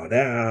get bought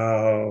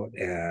out,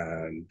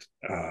 and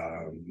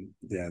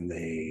then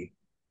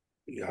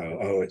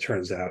it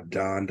turns out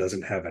Don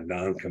doesn't have a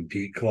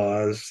non-compete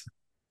clause,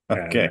 and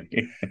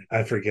Okay.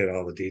 I forget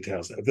all the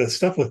details. The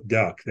stuff with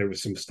Duck, there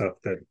was some stuff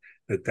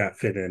that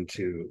fit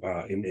into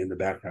in the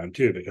background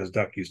too, because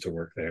Duck used to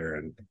work there,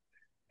 and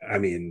I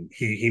mean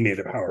he made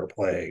a power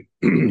play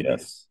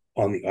Yes.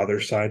 on the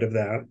other side of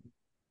that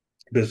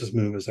business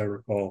move, as I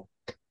recall.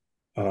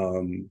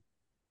 Um,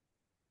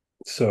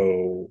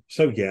 so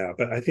yeah,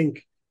 but I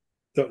think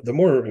the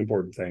more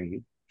important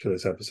thing to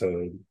this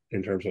episode,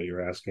 in terms of what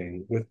you're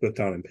asking, with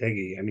Don and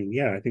Peggy, I mean,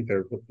 yeah, I think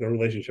their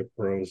relationship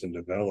grows and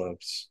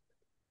develops.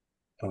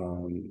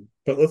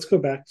 But let's go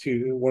back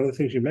to one of the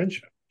things you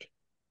mentioned,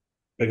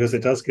 because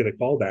it does get a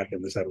callback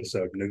in this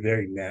episode in a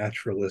very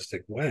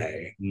naturalistic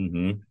way,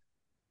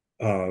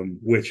 Mm-hmm.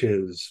 which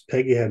is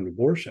Peggy had an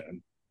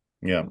abortion,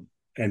 Yeah.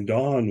 and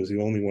Dawn was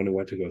the only one who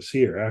went to go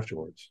see her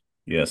afterwards.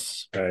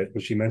 Yes. Right?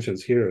 But she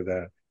mentions here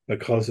that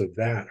because of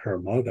that, her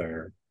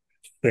mother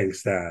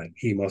thinks that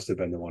he must have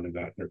been the one who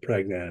got her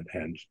pregnant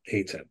and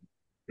hates him.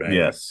 Right?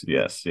 Yes.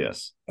 Yes.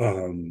 Yes.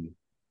 Um,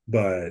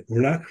 but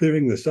we're not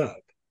clearing this up.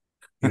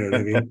 You know what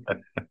I mean?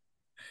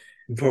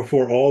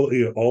 For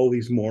all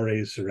these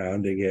mores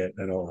surrounding it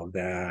and all of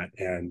that,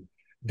 and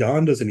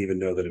Don doesn't even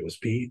know that it was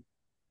Pete.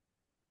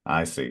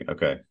 I see.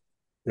 Okay.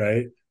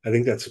 Right? I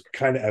think that's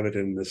kind of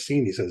evident in the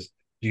scene. He says,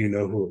 "Do you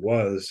know who it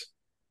was?"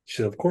 She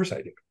said, "Of course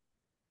I do."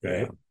 Yeah.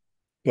 Right?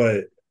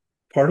 But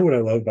part of what I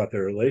love about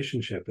their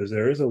relationship is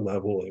there is a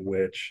level at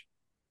which,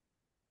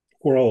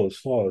 for all his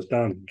flaws,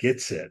 Don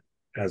gets it,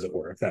 as it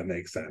were, if that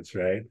makes sense,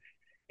 right?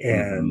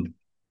 And Mm-hmm.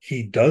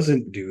 he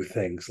doesn't do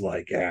things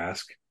like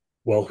ask,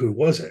 well, who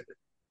was it?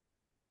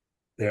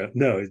 Yeah,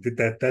 no,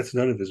 that's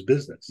none of his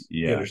business.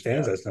 He Yeah,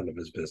 understands yeah. that's none of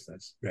his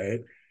business, right?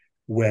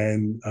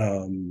 When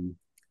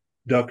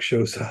Duck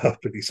shows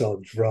up and he's all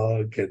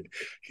drunk and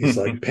he's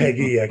like,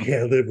 Peggy, I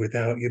can't live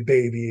without you,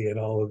 baby, and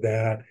all of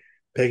that.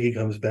 Peggy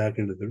comes back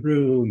into the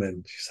room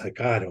and she's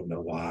like, I don't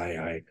know why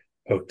I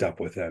hooked up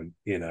with him,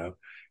 you know?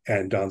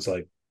 And Don's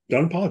like,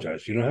 don't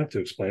apologize. You don't have to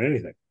explain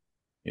anything.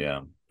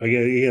 Yeah,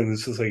 Again,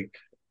 this is like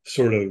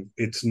sort of,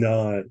 it's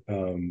not,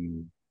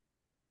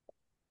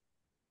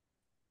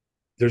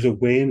 there's a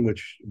way in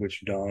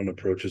which Don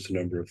approaches a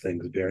number of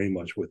things very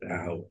much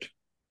without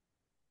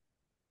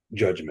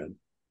judgment,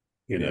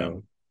 you yeah,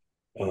 know?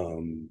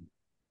 Um,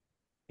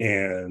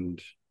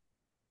 and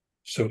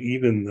so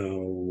even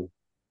though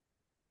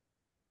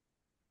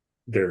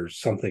there's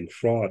something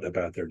fraught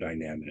about their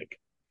dynamic,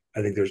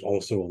 I think there's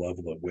also a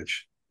level at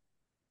which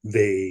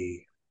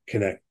they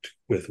connect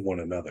with one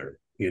another,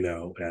 you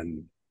know,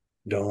 and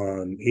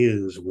Don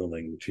is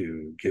willing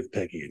to give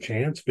Peggy a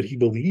chance, but he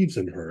believes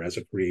in her as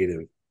a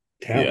creative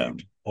yeah.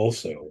 talent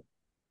also.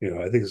 You know,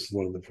 I think this is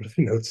one of the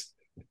notes.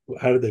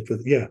 How did they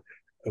put? Yeah,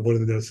 one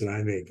of the notes that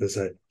I made was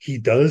that he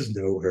does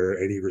know her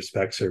and he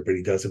respects her, but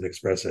he doesn't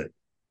express it,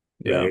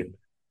 Yeah. right?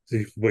 So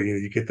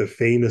you get the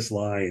famous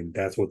line,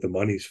 "That's what the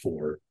money's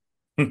for."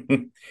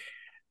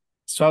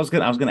 So I was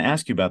gonna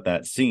ask you about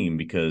that scene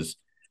because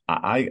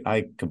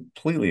I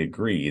completely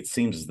agree. It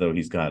seems as though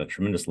he's got a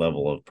tremendous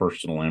level of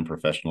personal and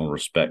professional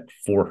respect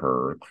for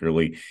her.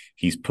 Clearly,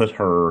 he's put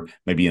her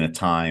maybe in a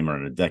time or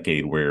in a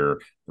decade where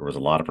there was a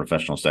lot of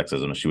professional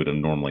sexism, and she would have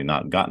normally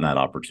not gotten that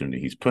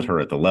opportunity. He's put her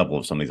at the level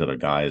of some of these other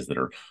guys that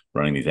are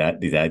running these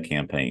ad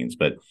campaigns.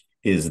 But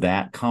is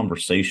that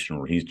conversation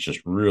where he's just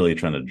really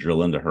trying to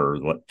drill into her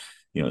what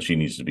she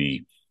needs to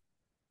be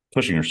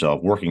pushing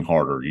yourself, working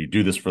harder, you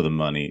do this for the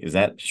money. Is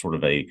that sort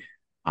of a,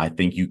 I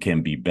think you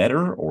can be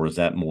better, or is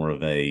that more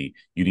of a,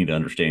 you need to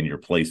understand your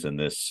place in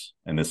this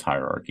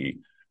hierarchy?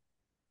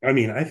 I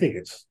mean, I think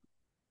it's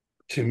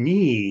to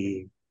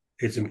me,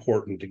 it's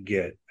important to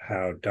get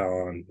how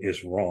Don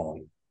is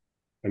wrong.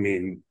 I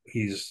mean,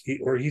 he's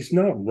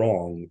not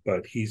wrong,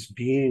 but he's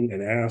being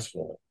an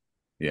asshole,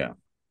 Yeah.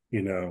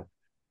 you know.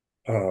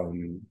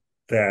 Um,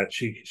 that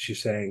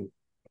she's saying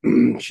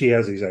she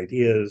has these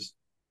ideas.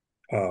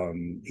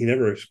 He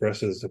never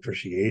expresses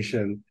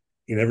appreciation.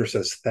 He never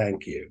says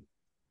thank you,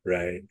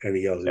 right? And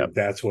he yells, Yep.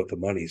 "That's what the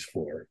money's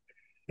for."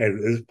 And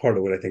this is part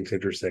of what I think is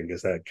interesting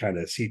is that kind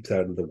of seeps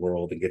out into the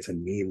world and gets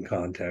in meme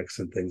context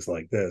and things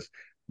like this.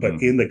 But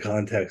in Mm-hmm. the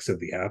context of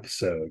the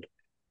episode,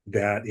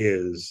 that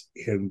is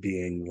him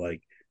being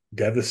like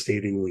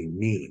devastatingly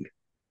mean,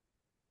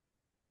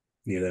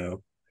 you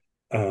know.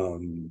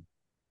 Um,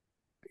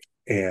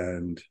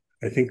 and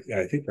I think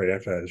right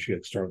after that she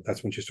had stormed.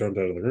 That's when she stormed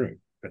out of the room.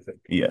 I think,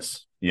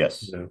 Yes.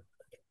 you Yes. know.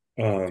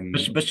 But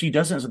Um, she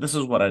doesn't. So this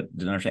is what I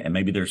didn't understand. And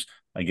maybe there's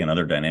again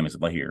other dynamics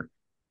at play here.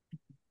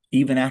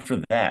 Even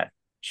after that,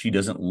 she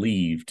doesn't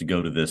leave to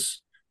go to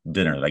this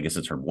dinner. I guess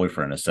it's her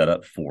boyfriend is set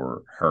up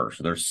for her.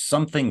 So there's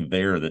something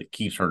there that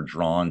keeps her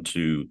drawn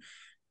to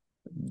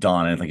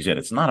Don. And like you said,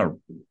 it's not a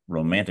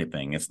romantic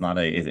thing. It's not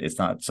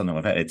something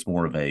like that. It's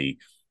more of a,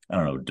 I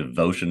don't know,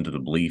 devotion to the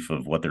belief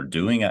of what they're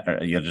doing.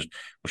 Just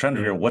we're trying to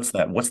figure yeah, out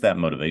what's that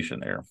motivation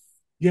there.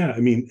 yeah. I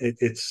mean,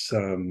 it's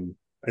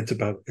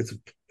about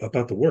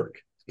the work,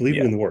 it's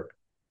believing in Yeah, the work,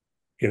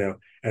 you know.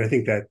 And I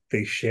think that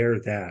they share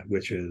that,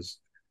 which is,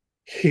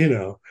 you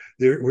know,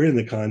 we're in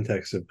the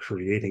context of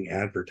creating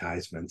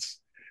advertisements,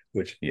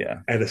 which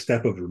yeah, at a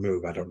step of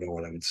remove, I don't know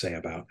what I would say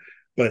about,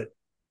 but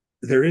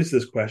there is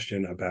this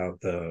question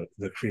about the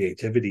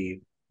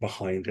creativity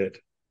behind it.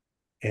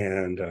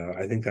 And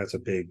I think that's a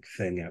big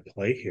thing at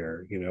play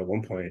here. You know, at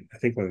one point, I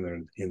think when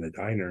they're in the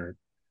diner,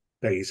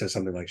 Peggy says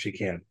something like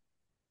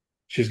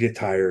she's get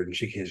tired and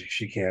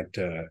she can't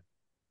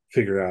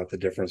figure out the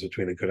difference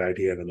between a good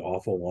idea and an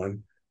awful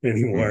one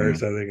anymore or hmm,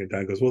 something. And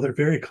Don goes, well, they're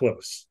very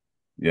close.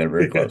 yeah,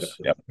 very close.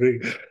 Yep.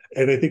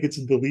 And I think it's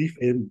a belief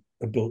in,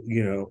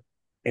 you know,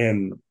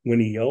 and when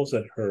he yells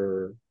at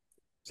her,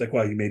 it's like,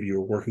 well, maybe you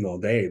were working all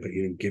day, but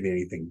you didn't give me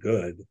anything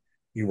good.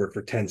 You work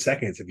for 10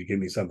 seconds if you give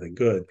me something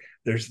good.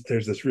 There's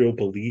this real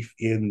belief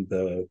in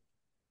the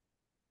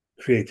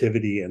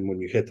creativity, and when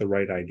you hit the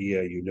right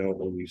idea, you know,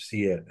 when you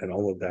see it, and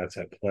all of that's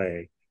at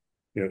play,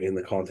 you know, in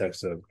the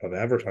context of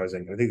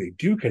advertising. I think they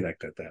do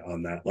connect at that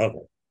on that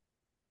level.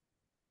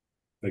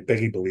 Like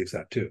Becky believes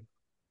that too.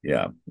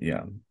 Yeah,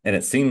 yeah. And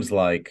it seems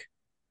like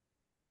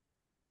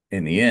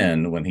in the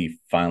end, when he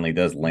finally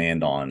does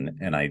land on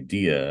an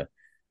idea,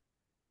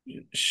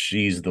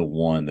 she's the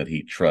one that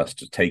he trusts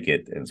to take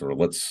it and sort of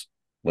let's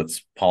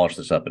polish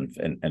this up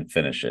and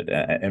finish it.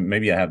 And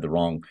maybe I have the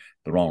wrong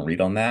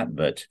read on that,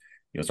 but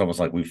it's almost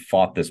like we've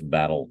fought this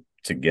battle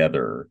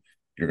together.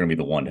 You're going to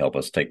be the one to help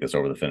us take this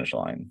over the finish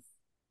line.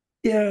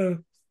 Yeah,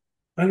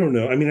 I don't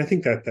know. I mean, I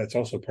think that that's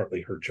also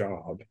partly her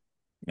job.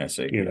 I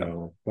see. You Yeah.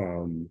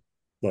 know,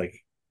 like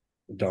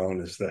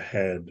Dawn is the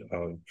head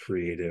of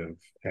creative,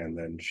 and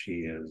then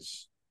she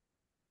is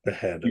the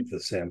head of the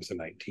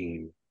Samsonite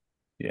team.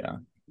 Yeah.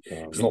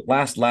 Because Um,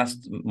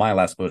 my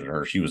last exposure to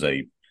her, she was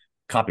a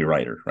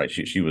copywriter, right?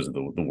 She was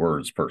the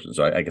words person.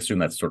 So I assume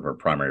that's sort of her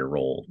primary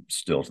role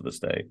still to this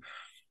day.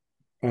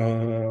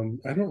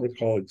 I don't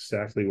recall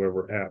exactly where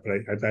we're at,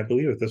 but I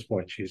believe at this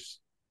point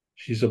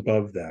she's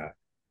above that.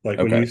 Like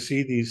when you Okay.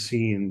 see these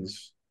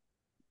scenes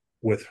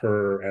with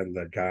her and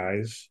the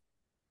guys,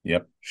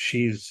 Yep.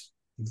 she's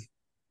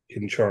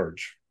in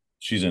charge.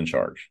 She's in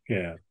charge.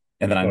 Yeah,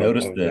 And then I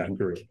noticed of that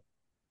group.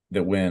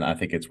 that when I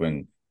think it's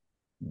when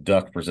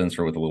Duck presents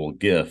her with a little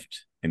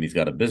gift and he's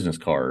got a business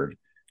card.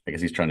 I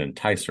guess he's trying to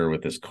entice her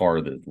with this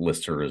card that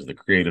lists her as the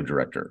creative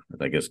director.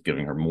 I guess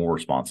giving her more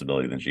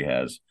responsibility than she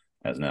has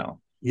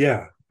now.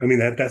 Yeah, I mean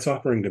that's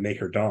offering to make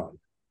her Dawn.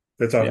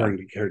 That's Yeah.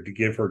 offering to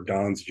give her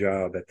Dawn's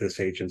job at this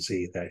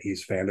agency that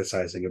he's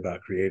fantasizing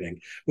about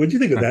creating. What do you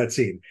think of that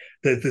scene?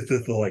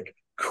 The like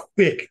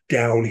quick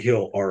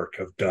downhill arc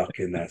of Duck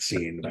in that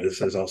scene.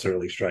 This is also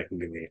really striking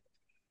to me.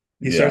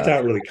 He starts Yeah.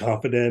 out really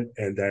confident,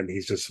 and then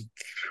he's just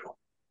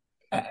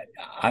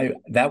I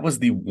that was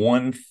the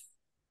one.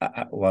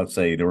 Well, I'd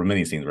say there were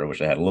many scenes where I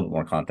wish I had a little bit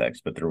more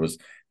context, but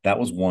that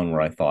was one where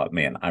I thought,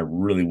 man, I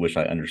really wish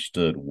I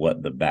understood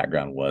what the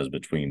background was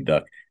between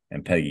Duck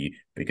and Peggy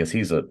because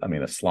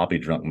a sloppy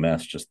drunk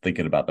mess. Just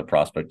thinking about the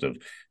prospect of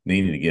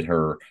needing to get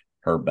her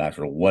back,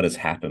 or what has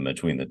happened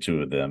between the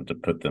two of them to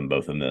put them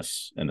both in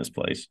this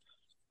place.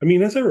 I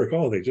mean, as I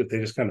recall, they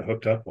just kind of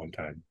hooked up one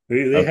time.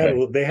 Okay, They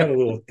had a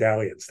little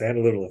dalliance. They had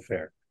a little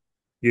affair.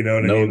 You know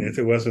what I mean? no,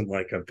 It wasn't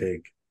like a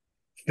big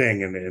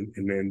thing,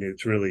 and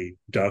it's really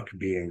Duck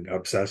being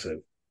obsessive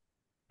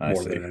I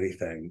more see. than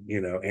anything. You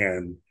know,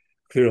 and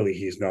clearly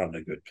he's not in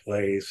a good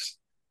place.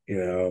 You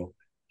know,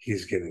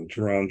 he's getting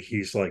drunk.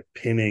 He's like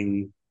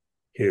pinning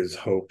his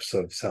hopes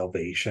of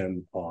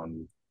salvation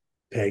on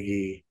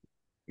Peggy.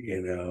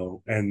 You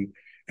know, and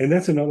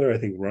that's another I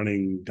think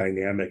running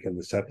dynamic in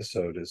this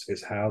episode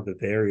is how the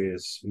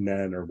various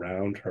men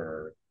around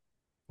her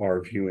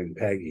are viewing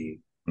Peggy,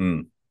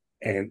 Mm,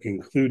 and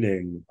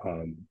including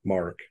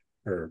Mark,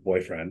 her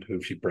boyfriend, who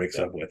she breaks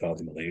yeah, up with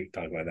ultimately.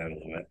 Talk about that a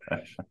little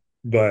bit.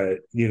 But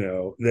you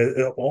know,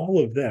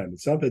 all of them.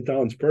 It's not that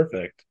Don's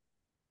perfect,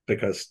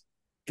 because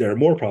there are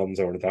more problems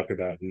I want to talk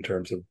about in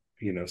terms of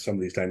some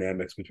of these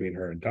dynamics between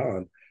her and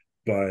Don.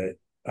 But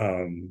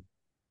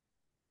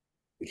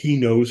he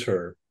knows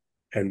her,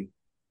 and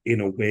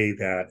in a way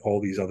that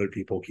all these other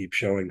people keep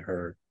showing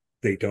her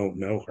they don't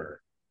know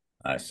her.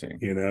 I see.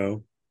 You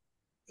know,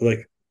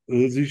 like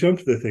as you jump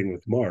to the thing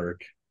with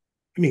Mark,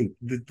 I mean,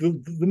 the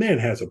man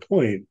has a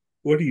point.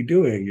 What are you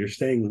doing? You're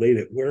staying late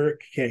at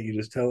work. Can't you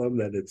just tell him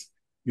that it's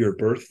your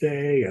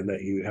birthday and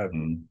that you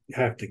Mm,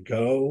 have to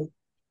go?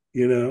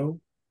 You know,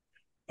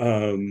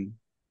 um,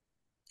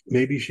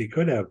 maybe she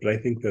could have, but I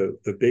think the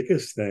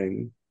biggest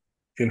thing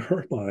in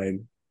her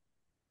mind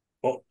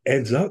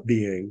ends up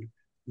being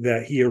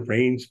that he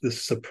arranged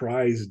this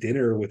surprise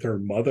dinner with her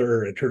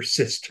mother and her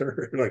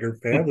sister, like her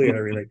family and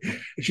everything.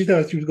 And she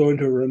thought she was going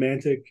to a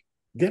romantic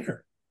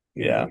dinner.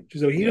 You yeah, know,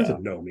 she's like, he yeah.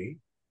 doesn't know me.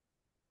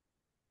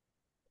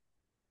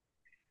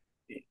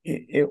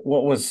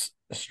 What was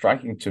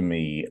striking to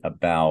me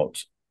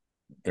about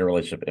their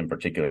relationship in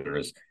particular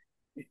is,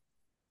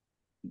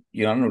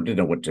 didn't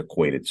know what to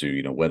equate it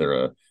to,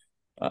 whether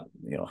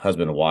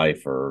husband and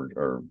wife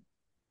or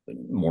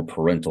more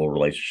parental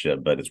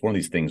relationship, but it's one of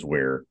these things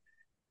where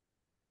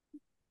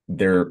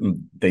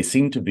they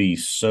seem to be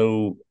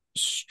so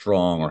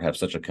strong or have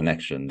such a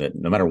connection that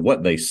no matter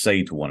what they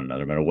say to one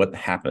another, no matter what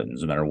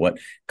happens, no matter what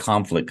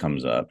conflict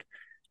comes up,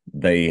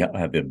 they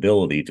have the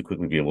ability to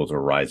quickly be able to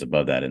rise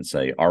above that and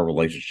say our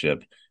relationship,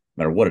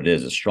 no matter what it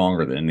is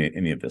stronger than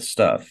any of this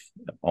stuff.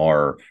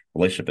 Our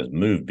relationship has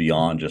moved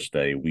beyond just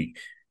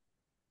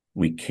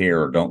we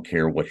care or don't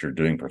care what you're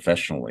doing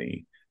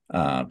professionally,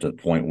 to the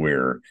point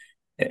where,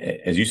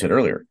 as you said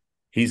earlier,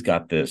 he's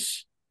got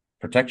this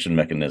protection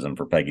mechanism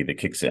for Peggy that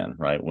kicks in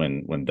right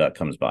when Duck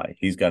comes by.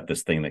 He's got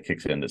this thing that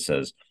kicks in that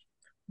says,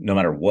 no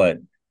matter what,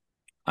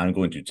 I'm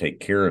going to take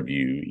care of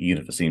you,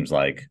 even if it seems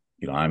like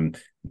I'm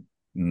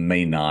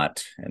may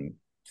not and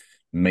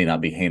may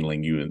not be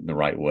handling you in the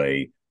right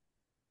way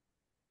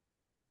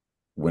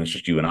when it's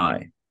just you and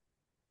I.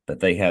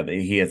 That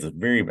he has a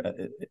very,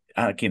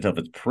 I can't tell if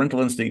it's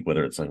parental instinct,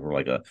 whether it's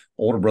like a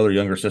older brother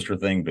younger sister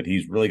thing, but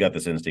he's really got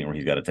this instinct where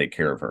he's got to take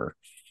care of her.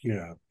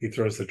 Yeah, he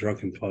throws the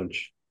drunken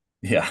punch.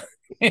 Yeah.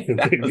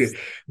 that was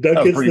Doug that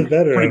was gets the pretty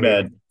better pretty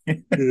of him.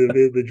 bad.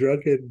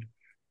 The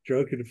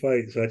drunken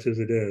fight, such as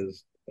it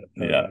is,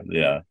 Yeah,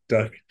 yeah.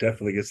 Duck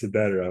definitely gets the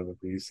better of him.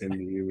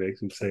 He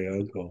makes him say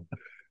uncle.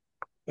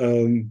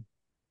 Um,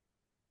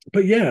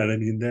 but yeah, I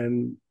mean,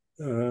 then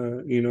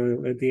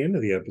at the end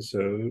of the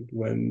episode,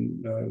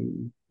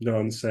 when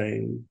Don's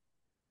saying,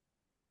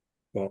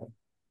 "Well,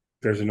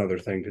 there's another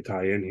thing to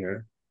tie in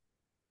here,"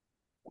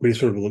 but he's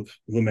sort of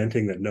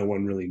lamenting that no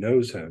one really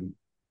knows him.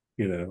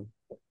 You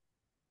know,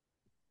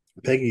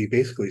 Peggy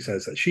basically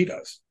says that she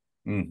does.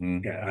 Mm-hmm.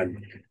 Yeah,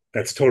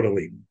 that's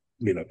totally,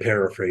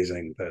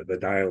 paraphrasing the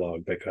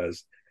dialogue,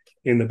 because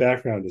in the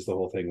background is the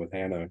whole thing with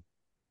Anna.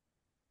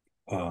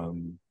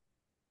 Um,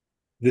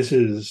 this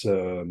is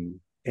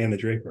Anna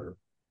Draper.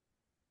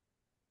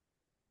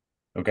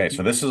 Okay,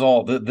 so this is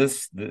all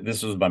this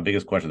was my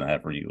biggest question I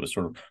had for you was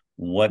sort of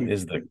what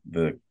is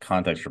the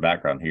context or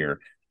background here.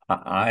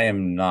 I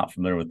am not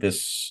familiar with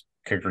this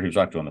character who's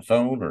talked to on the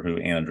phone or who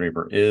Anna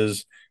Draper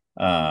is.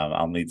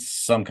 I'll need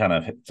some kind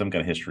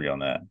of history on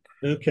that.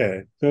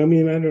 Okay. So, I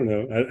mean, I don't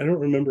know. I don't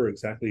remember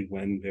exactly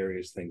when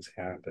various things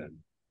happen,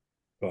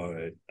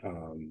 but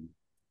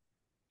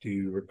do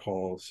you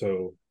recall?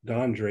 So,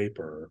 Don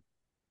Draper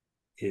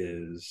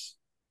is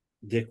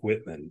Dick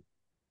Whitman,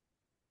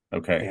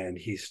 Okay, and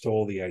he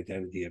stole the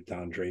identity of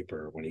Don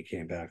Draper when he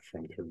came back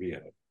from Korea.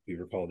 Do you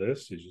recall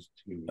this?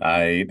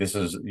 I this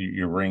is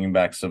you're bringing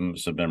back some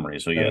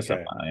memories. So yes,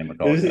 Okay. I am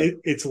recalling this.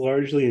 It's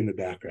largely in the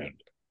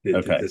background,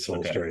 Okay, this whole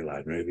okay,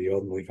 storyline, right? We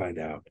ultimately find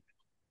out.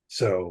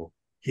 So,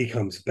 he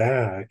comes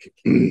back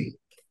and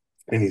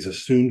he's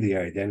assumed the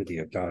identity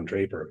of Don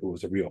Draper, who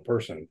was a real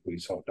person who he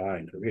saw die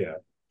in Korea,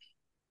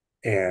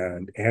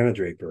 and Anna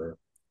Draper,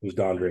 who's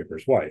Don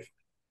Draper's wife,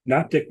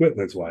 not Dick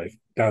Whitman's wife,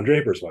 Don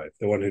Draper's wife,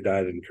 the one who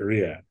died in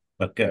Korea,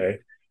 okay, right?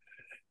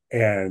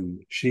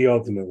 And she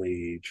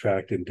ultimately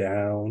tracked him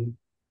down,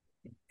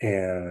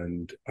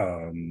 and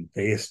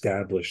they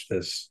established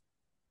this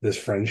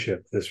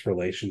friendship, this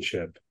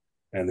relationship,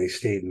 and they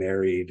stayed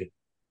married.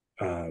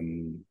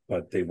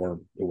 But they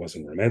weren't. It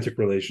wasn't a romantic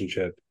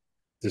relationship.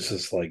 This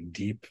is like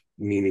deep,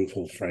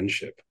 meaningful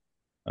friendship,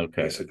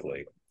 okay.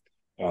 basically.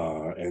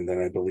 And then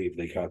I believe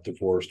they got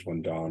divorced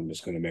when Don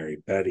was going to marry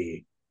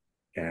Betty,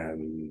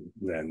 and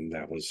then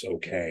that was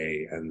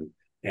okay. And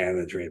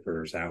Anna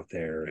Draper's out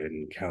there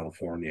in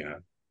California,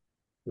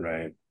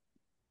 right?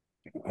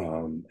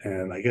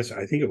 And I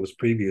think it was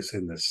previous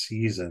in the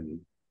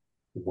season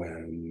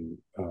when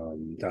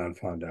Don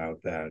found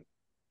out that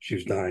she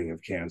was dying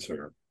of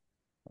cancer,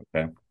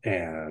 Okay.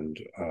 and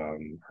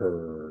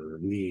her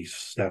niece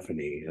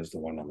Stephanie is the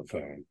one on the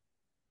phone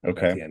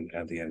Okay.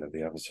 at the end of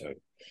the episode.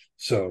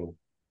 So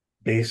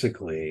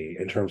basically,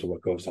 in terms of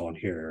what goes on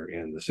here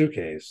in the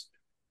suitcase,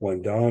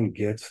 when Don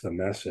gets the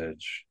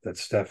message that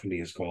Stephanie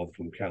is called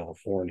from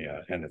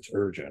California and it's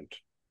urgent,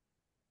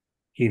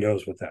 he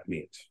knows what that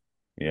means.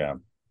 Yeah.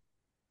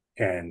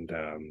 And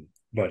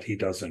but he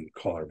doesn't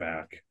call her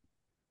back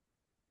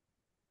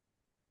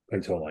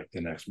until like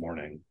the next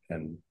morning,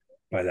 and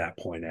by that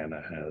point,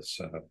 Anna has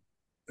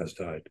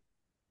died.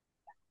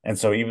 And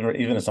so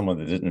even as someone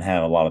that didn't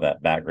have a lot of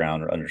that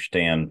background or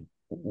understand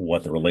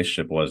what the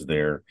relationship was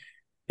there,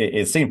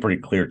 it seemed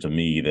pretty clear to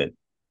me that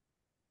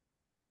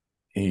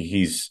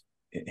he's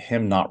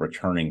him not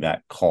returning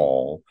that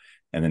call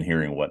and then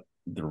hearing what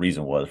the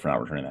reason was for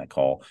not returning that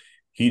call.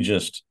 He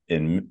just,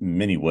 in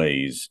many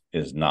ways,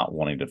 is not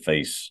wanting to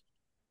face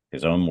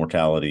his own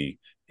mortality,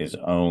 his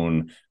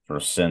own sort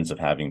of sense of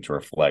having to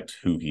reflect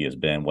who he has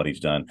been, what he's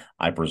done.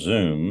 I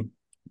presume,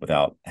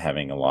 without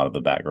having a lot of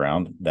the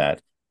background,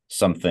 that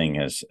something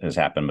has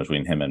happened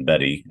between him and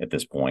Betty at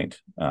this point.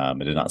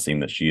 It did not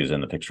seem that she is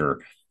in the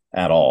picture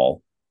at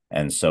all,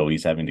 and so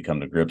he's having to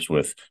come to grips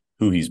with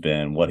who he's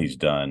been, what he's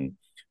done,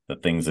 the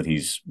things that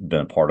he's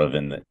been a part of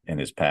in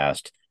his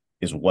past.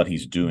 Is what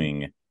he's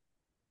doing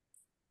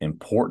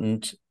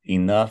important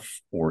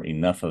enough or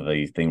enough of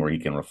a thing where he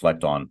can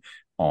reflect on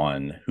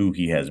who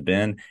he has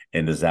been,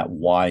 and is that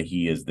why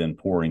he is then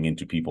pouring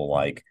into people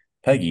like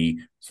Peggy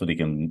so that he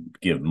can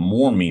give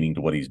more meaning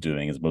to what he's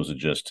doing as opposed to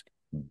just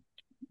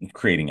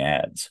creating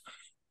ads.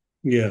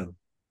 Yeah.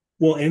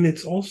 Well, and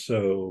it's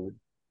also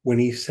when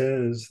he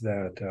says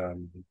that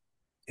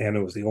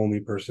Anna was the only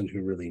person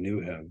who really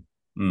knew him,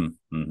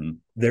 Mm-hmm.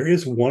 there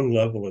is one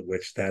level at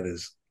which that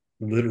is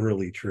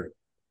literally true,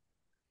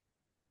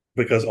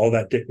 because all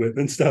that Dick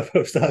Whitman stuff I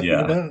was talking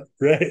Yeah, about,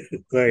 right?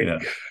 Like, yeah,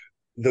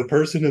 the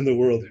person in the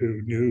world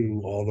who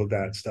knew all of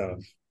that stuff,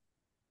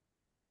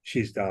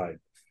 she's died.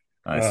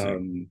 I see.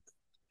 Um,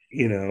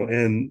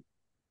 and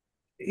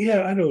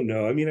yeah, I don't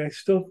know. I mean, I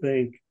still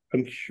think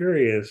I'm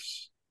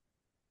curious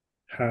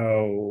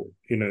how,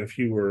 if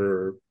you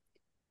were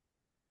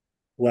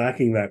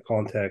lacking that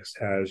context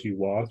as you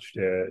watched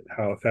it,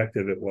 how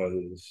effective it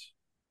was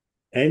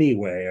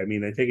anyway. I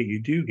mean, I take it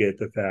you do get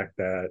the fact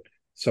that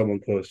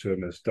someone close to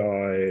him has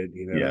died,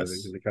 Yes.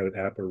 the kind of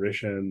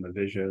apparition, the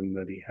vision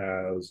that he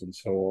has, and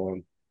so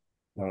on.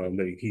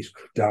 That he's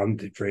down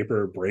to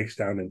Draper breaks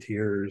down in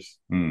tears.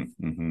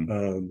 Mm-hmm.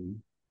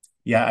 Um,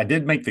 Yeah, I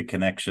did make the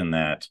connection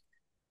that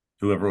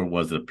whoever it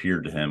was that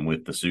appeared to him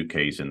with the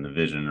suitcase and the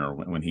vision or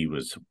when he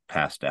was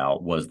passed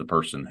out was the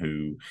person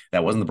who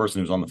that wasn't the person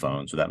who was on the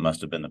phone, so that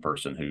must have been the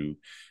person who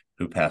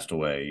passed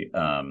away.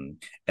 And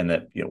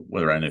that,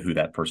 whether I knew who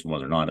that person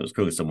was or not, it was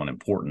clearly someone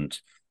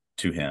important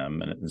to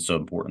him, and it's so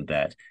important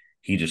that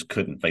he just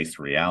couldn't face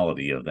the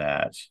reality of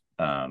that.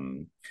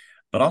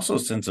 But also a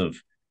sense of,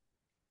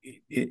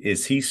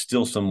 is he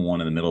still someone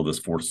in the middle of this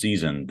fourth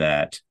season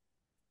that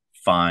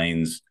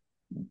finds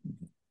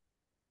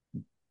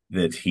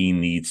that he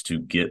needs to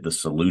get the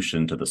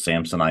solution to the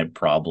Samsonite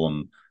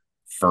problem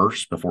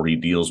first before he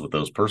deals with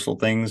those personal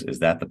things? Is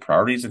that the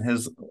priorities in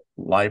his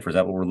life, or is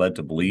that what we're led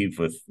to believe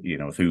with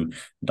with who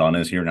Don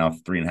is here now,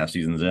 3.5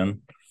 seasons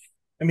in?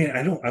 I mean,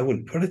 I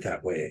wouldn't put it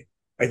that way.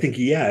 I think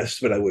yes,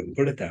 but I wouldn't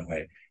put it that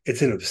way.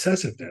 It's an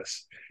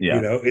obsessiveness.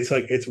 Yeah, It's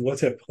like it's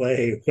what's at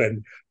play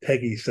when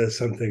Peggy says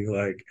something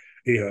like,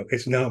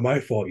 it's not my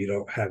fault you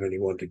don't have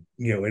anyone to,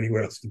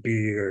 anywhere else to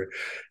be or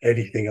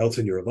anything else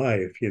in your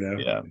life,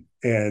 yeah,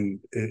 and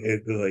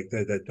it like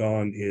that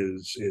Dawn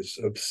is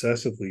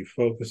obsessively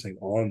focusing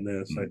on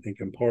this, I think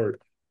in part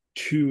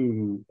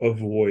to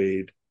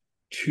avoid,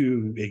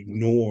 to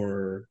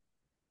ignore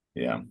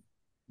yeah,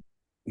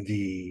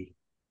 the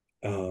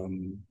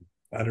um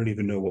I don't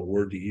even know what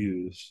word to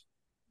use,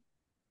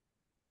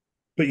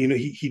 but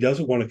he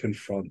doesn't want to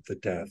confront the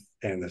death,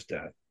 Anna's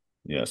death.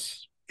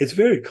 yes, It's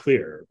very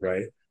clear,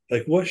 right?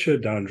 Like, what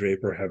should Don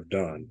Draper have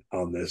done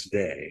on this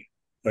day?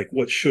 Like,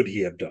 what should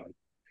he have done?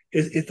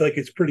 It's like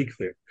it's pretty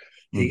clear.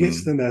 He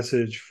gets mm-hmm. the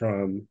message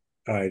from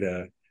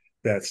Ida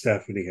that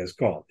Stephanie has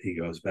called. He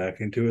goes back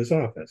into his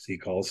office. He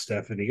calls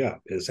Stephanie up.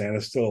 Is Anna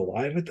still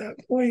alive at that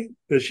point?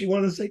 Does she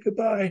want to say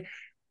goodbye?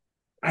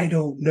 I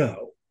don't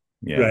know.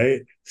 Yeah,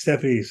 Right?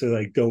 Stephanie said,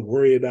 like, don't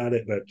worry about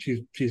it, but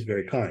she's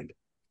very kind.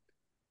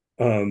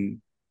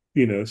 Um,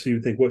 so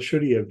you think, what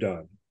should he have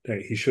done?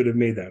 He should have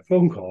made that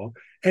phone call,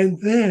 and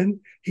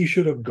then he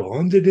should have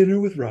gone to dinner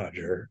with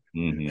Roger,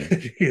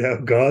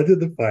 mm-hmm. gone to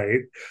the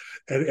fight,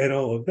 and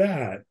all of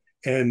that.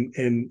 And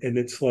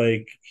it's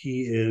like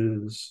he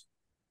is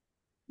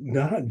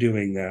not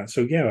doing that.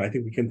 So yeah, I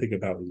think we can think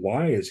about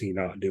why is he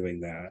not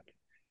doing that,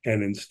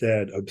 and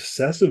instead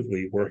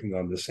obsessively working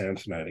on the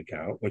Samsonite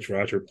account, which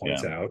Roger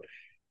points Yeah, out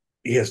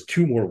he has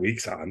 2 more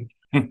weeks on,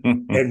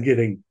 and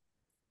getting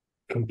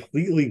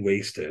completely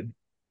wasted,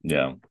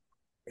 yeah,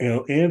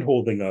 and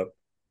holding up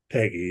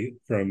Peggy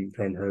from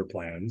her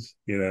plans,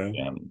 yeah,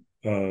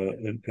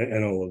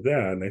 and all of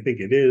that. And I think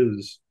it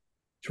is,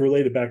 to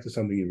relate it back to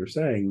something you were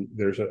saying.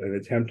 There's an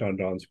attempt on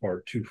Don's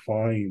part to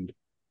find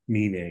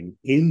meaning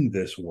in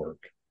this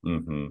work,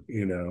 mm-hmm.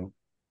 you know,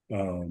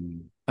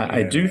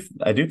 I and do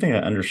I do think I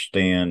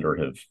understand or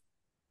have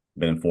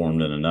been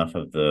informed in enough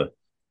of the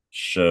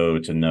show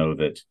to know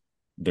that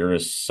there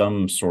is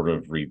some sort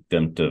of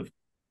redemptive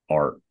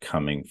arc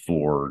coming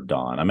for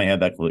Don. I may have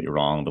that completely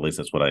wrong, but at least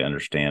that's what I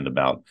understand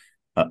about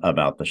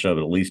the show.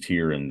 But at least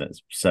here in the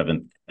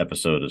seventh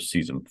episode of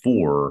season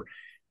 4,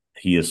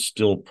 he is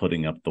still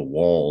putting up the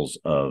walls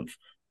of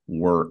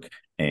work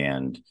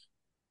and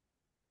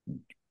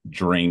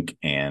drink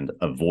and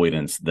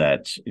avoidance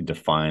that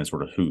defines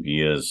sort of who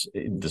he is,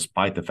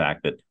 despite the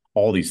fact that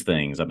all these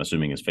things, I'm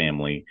assuming his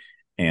family,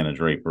 Anna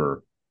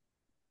Draper,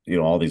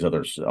 all these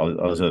other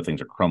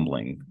things are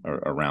crumbling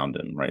around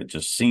him, right? It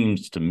just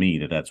seems to me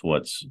that that's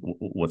what's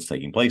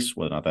taking place.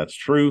 Whether or not that's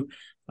true,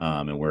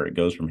 and where it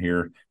goes from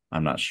here,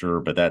 I'm not sure,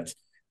 but that's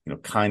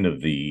kind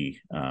of the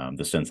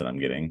sense that I'm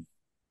getting.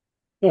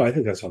 no, I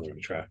think that's on the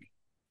right track.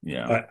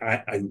 Yeah.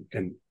 I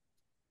and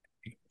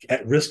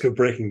at risk of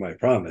breaking my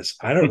promise,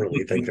 I don't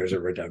really think there's a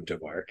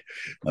redemptive arc,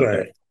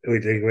 Okay. but we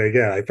think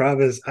again. I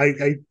promise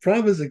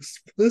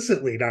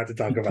explicitly not to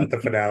talk about the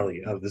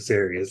finale of the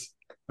series.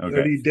 What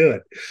are Okay. you doing?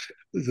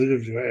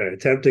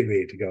 Tempting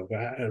me to go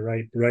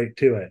right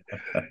to it.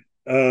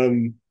 A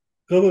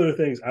couple other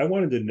things I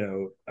wanted to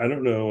note. I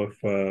don't know if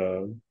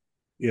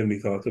you have any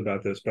thoughts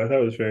about this, but I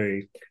thought it was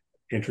very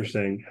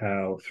interesting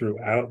how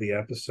throughout the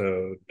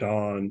episode,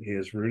 Dawn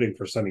is rooting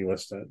for Sonny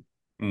Liston.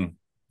 Mm.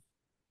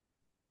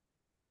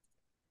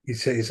 He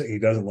says he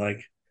doesn't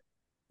like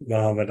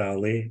Muhammad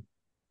Ali.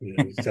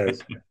 He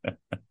says,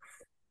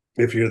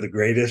 if you're the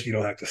greatest, you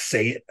don't have to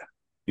say it.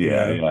 You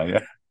Yeah. know, Yeah. Yeah.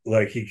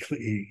 like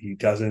he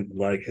doesn't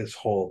like his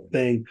whole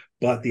thing,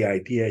 but the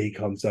idea he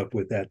comes up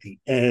with at the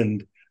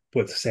end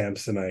puts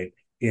Samsonite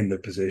in the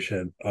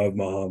position of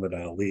Muhammad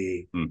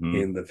Ali Mm-hmm.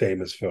 in the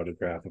famous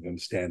photograph of him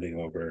standing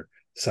over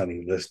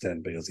Sonny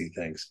Liston, because he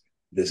thinks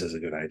this is a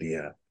good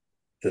idea.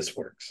 This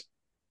works.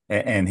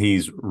 And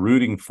he's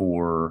rooting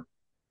for,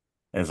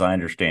 as I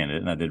understand it,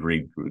 and I did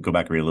go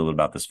back and read a little bit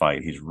about this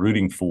fight. He's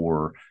rooting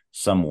for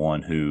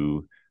someone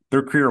who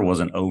their career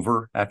wasn't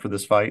over after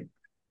this fight,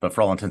 but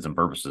for all intents and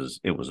purposes,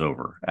 it was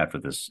over after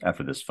this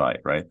fight,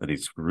 right? That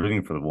he's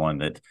rooting for the one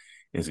that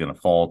is going to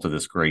fall to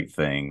this great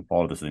thing,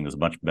 fall to this thing that's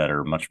much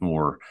better, much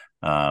more,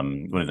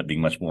 would end up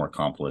being much more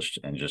accomplished,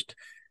 and just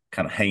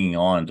kind of hanging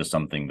on to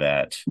something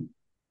that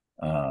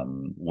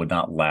would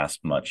not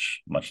last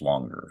much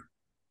longer.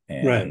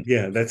 Right. And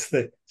Yeah. That's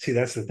the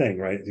thing,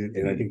 right?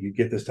 And I think you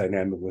get this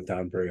dynamic with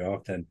Don very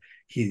often.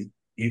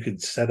 You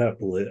could set up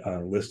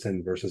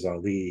Liston versus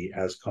Ali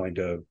as kind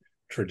of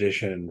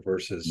tradition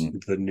versus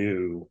mm, the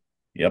new.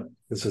 yep,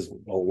 This is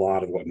a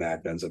lot of what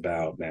Mad Men's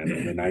about, man,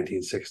 in the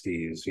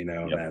 1960s, yep,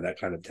 man, that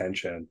kind of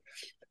tension.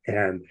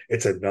 And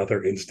it's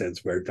another instance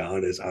where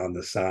Don is on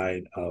the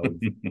side of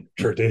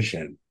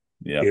tradition,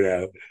 you yep.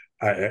 know.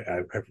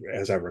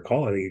 As I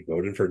recall, I think he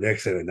voted for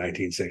Nixon in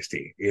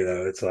 1960.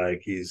 It's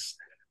like he's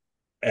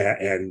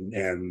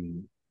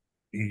and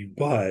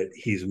but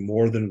he's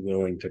more than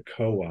willing to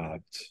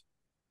co-opt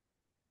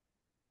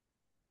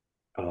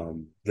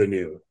the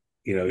new.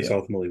 He's Yeah.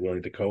 ultimately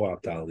willing to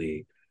co-opt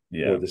Ali for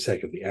Yeah. the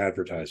sake of the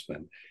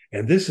advertisement.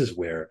 And this is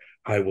where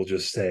I will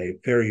just say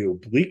very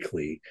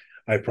obliquely,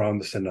 I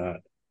promise to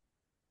not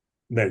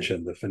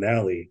mention the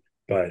finale,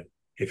 but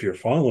if you're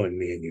following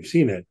me and you've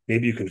seen it,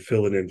 maybe you can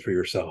fill it in for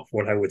yourself.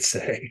 What I would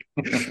say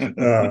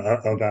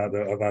about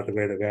the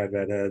way that Mad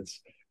Men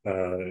ends,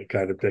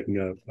 kind of picking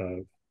up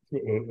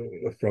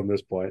from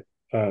this point.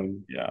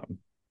 Yeah.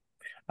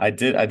 I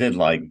did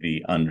like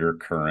the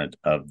undercurrent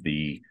of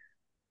the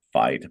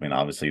fight. I mean,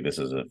 obviously this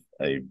is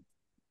a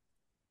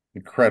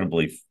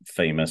incredibly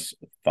famous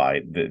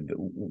fight.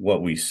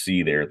 What we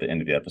see there at the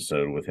end of the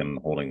episode with him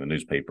holding the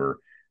newspaper,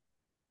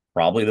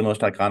 probably the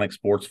most iconic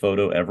sports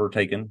photo ever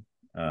taken.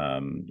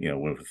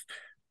 With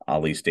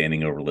Ali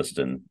standing over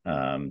Liston,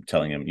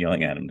 telling him,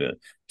 yelling at him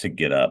to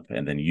get up,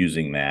 and then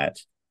using that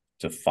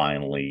to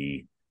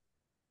finally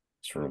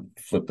sort of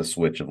flip the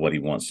switch of what he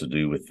wants to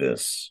do with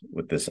this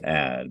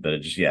ad. But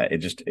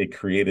it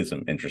created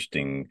some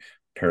interesting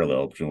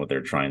parallel between what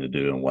they're trying to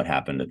do and what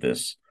happened at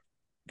this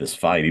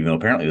fight, even though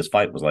apparently this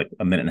fight was like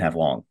a minute and a half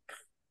long.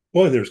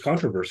 Well, there's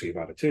controversy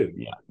about it too,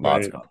 Yeah,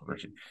 lots right? of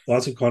controversy.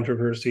 Lots of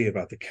controversy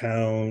about the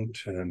count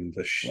and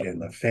Yep.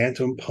 and the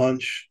phantom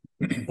punch.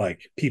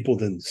 Like people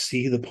didn't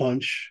see the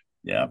punch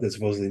Yeah. that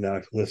supposedly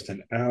knocked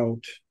Liston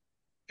out,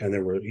 and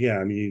there were, yeah,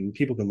 I mean,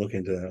 people can look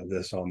into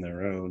this on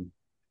their own.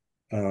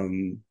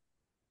 Um,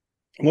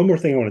 One more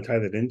thing I want to tie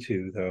that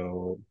into,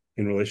 though,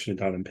 in relation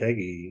to Don and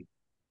Peggy,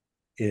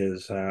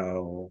 is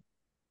how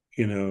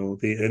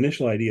the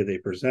initial idea they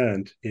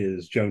present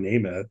is Joe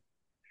Namath,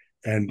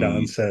 and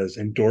Don Mm. says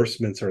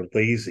endorsements are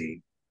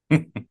lazy.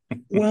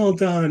 Well,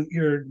 Don,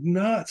 you're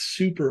not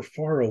super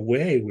far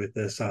away with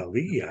this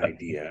Ali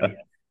idea,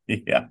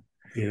 Yeah.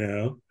 you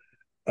know?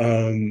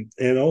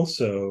 And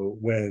also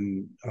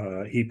when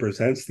he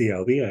presents the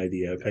Ali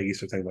idea, Peggy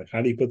starts saying, like,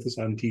 how do you put this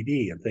on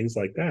TV and things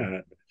like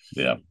that?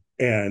 Yeah.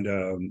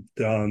 And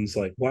Don's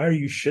like, why are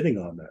you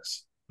shitting on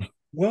this?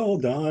 Well,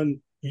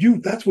 Don,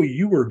 that's what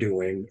you were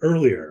doing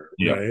earlier,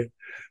 Yeah. right?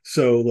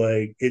 So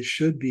like it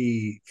should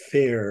be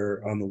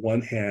fair on the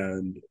one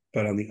hand,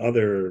 but on the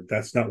other,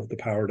 that's not what the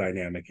power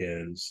dynamic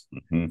is.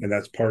 Hmm. And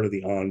that's part of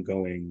the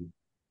ongoing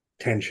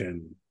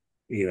tension,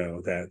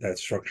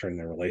 that's structuring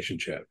the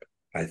relationship,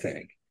 I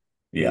think,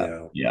 you Yeah.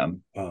 know. Yeah.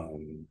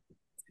 Um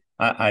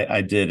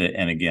I did it,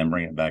 and again,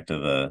 bring it back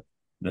to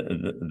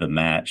the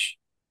match.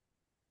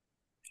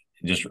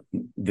 Just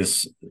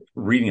this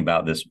reading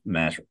about this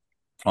match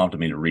prompted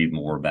me to read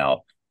more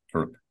about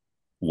sort of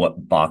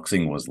what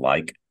boxing was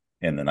like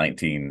in the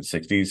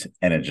 1960s,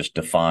 and it just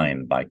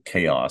defined by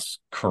chaos,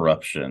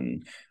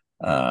 corruption,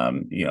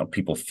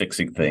 people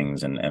fixing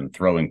things and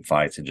throwing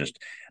fights. And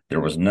just there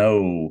was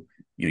no,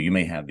 you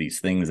may have these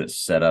things that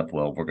set up,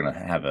 well, we're going to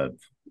have a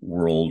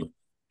world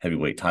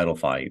heavyweight title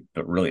fight,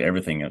 but really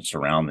everything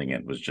surrounding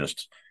it was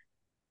just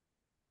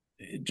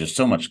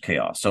so much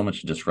chaos, so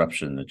much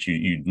disruption that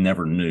you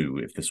never knew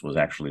if this was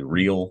actually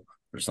real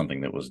or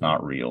something that was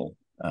not real.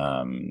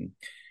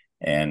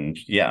 And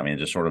yeah, I mean,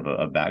 just sort of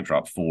a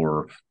backdrop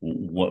for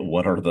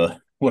what are the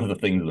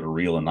things that are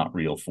real and not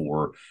real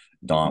for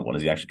Don. What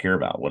does he actually care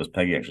about? What does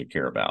Peggy actually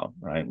care about?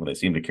 Right? Well, they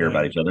seem to care yeah,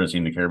 about each other. They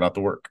seem to care about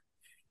the work.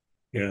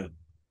 yeah.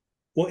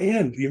 Well,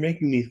 and you're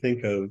making me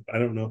think of, I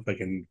don't know if I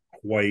can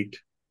quite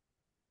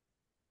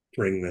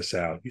bring this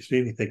out. You just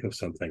made me think of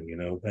something,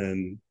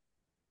 when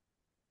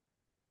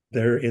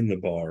they're in the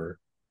bar.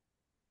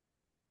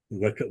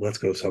 Let's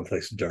go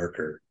someplace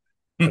darker.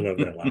 I love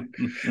that line.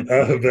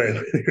 But when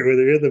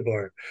they're in the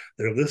bar,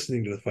 they're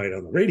listening to the fight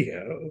on the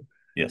radio.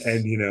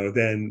 And, Yes.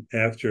 then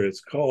after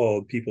it's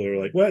called, people are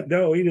like, what?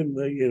 No, he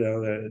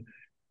didn't,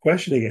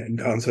 questioning it. And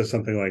Don says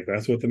something like,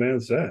 that's what the man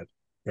said,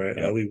 right?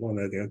 Yep. Ali won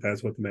that.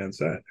 That's what the man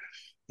said.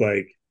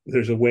 Like,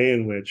 there's a way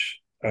in which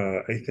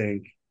I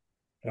think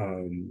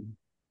um,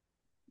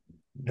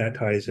 that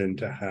ties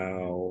into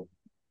how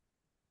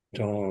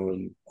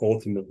Don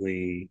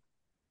ultimately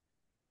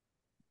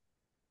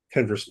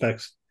kind of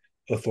respects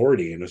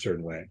authority in a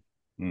certain way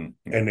Yeah.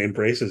 and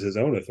embraces his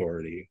own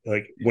authority.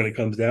 Like when it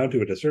comes down to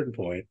it, at a certain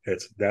point,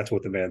 that's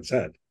what the man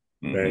said,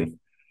 right? Hmm.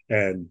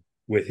 And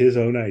with his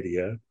own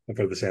idea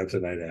for the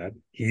Samsonite ad,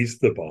 he's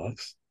the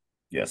boss,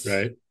 Yes.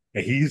 right?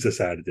 And he's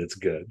decided it's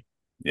good.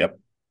 Yep.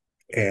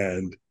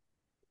 And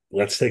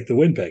let's take the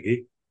win,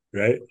 Peggy,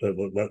 right?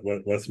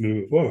 Let's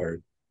move it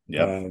forward.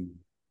 Yep. Um,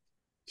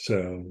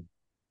 so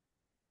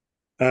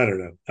I don't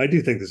know. I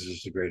do think this is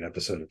just a great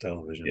episode of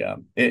television. Yeah.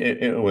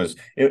 It was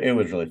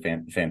really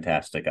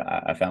fantastic.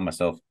 I found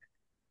myself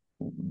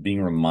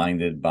being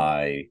reminded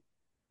by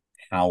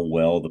how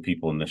well the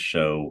people in this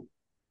show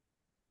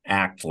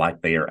act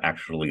like they are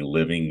actually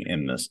living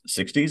in the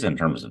 60s in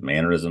terms of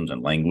mannerisms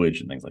and language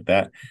and things like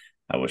that.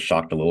 I was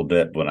shocked a little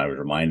bit when I was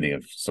reminding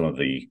of some of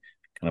the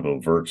kind of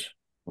overt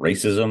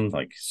racism.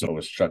 Like, so I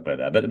was struck by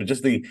that. But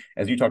just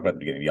as you talked about at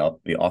the beginning,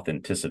 the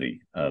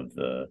authenticity of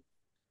the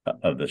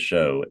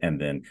show, and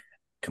then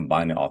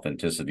combine the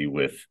authenticity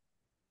with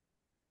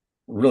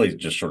really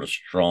just sort of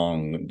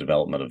strong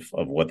development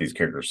of what these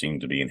characters seem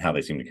to be and how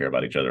they seem to care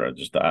about each other.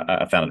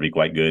 I found it to be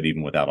quite good,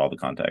 even without all the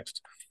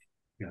context.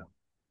 Yeah.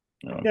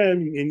 You Yeah,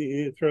 and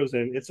it throws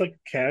in it's like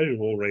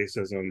casual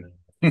racism.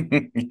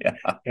 yeah,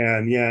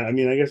 And yeah, I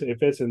mean, I guess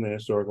if it's in the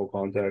historical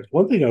context,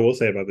 one thing I will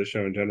say about the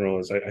show in general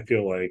is I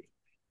feel like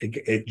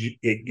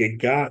it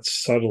got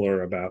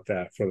subtler about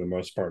that for the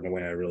most part in a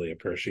way I really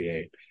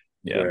appreciate.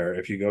 yeah, Where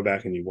if you go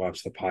back and you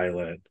watch the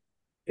pilot,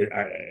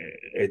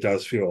 it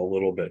does feel a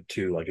little bit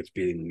too like it's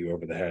beating you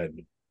over the head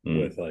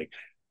mm, with like,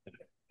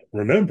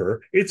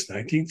 remember it's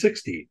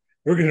 1960.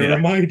 We're going to yeah,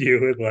 remind you,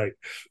 and like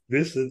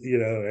this is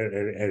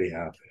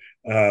anyhow.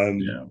 Um,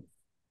 yeah.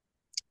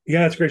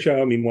 yeah, it's a great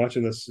show. I mean,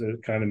 watching this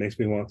kind of makes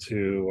me want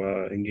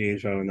to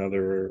engage on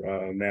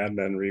another Mad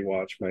Men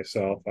rewatch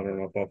myself. I don't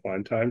know if I'll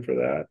find time for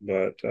that,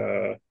 but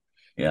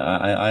Yeah,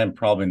 I am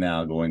probably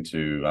now going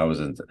to. I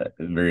was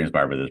very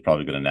inspired by this.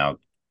 Probably going to now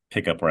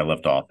pick up where I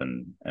left off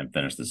and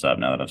finish this up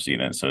now that I've seen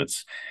it. So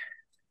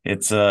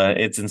it's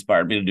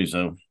inspired me to do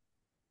so.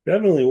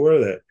 definitely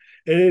worth it.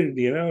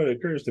 It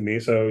occurs to me.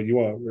 So you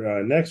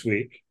want next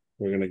week?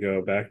 We're going to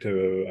go back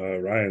to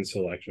Ryan's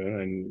selection,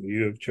 and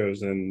you have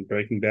chosen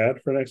Breaking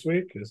Bad for next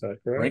week. Is that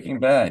correct? Breaking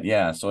Bad,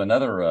 yeah. So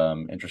another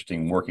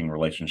interesting working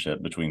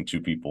relationship between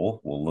two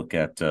people. We'll look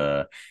at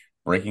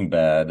Breaking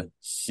Bad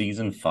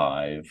season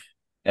 5,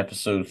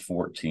 episode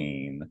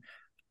 14,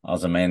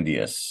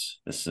 Ozymandias.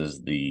 This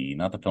is the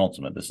not the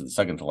penultimate. This is the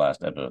second to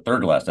last episode, third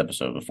to last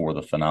episode before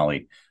the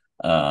finale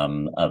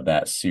of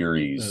that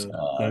series.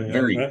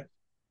 Very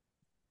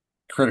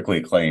critically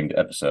acclaimed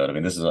episode. I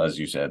mean, this is, as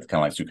you said,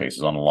 kind of like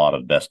Suitcases on a lot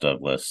of best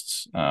of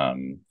lists.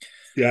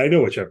 Yeah, I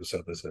know which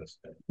episode this is.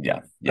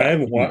 Yeah, yeah. I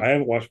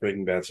haven't watched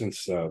Breaking Bad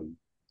since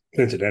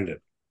it ended.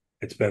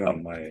 It's been Oh,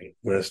 on my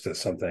list as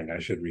something I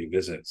should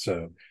revisit.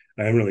 So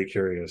I am really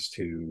curious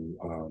to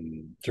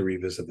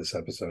revisit this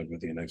episode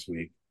with you next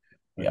week.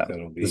 I think yeah.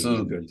 that'll This be is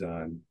a good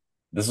time.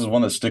 this is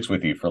one that sticks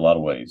with you for a lot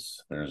of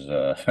ways. There's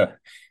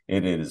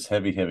it is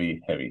heavy,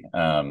 heavy, heavy.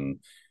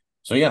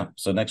 So yeah,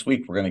 so next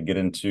week we're going to get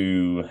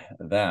into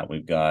that.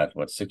 We've got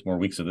what 6 more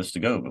weeks of this to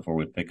go before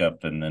we pick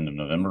up in the end of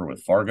November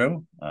with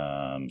Fargo.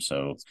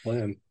 So Let's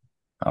plan.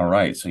 all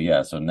right, so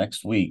yeah, so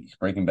next week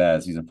Breaking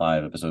Bad season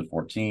 5 episode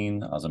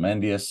 14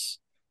 Ozymandias.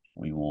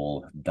 We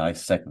will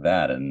dissect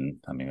that, and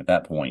I mean at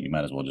that point you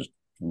might as well just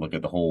look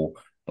at the whole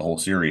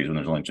series when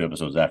there's only 2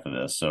 episodes after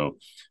this. So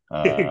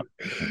uh,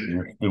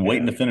 we've been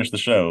waiting Yeah. to finish the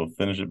show,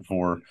 finish it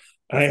before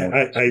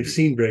I've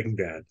seen Breaking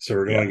Bad, so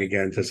we're yeah, going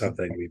again to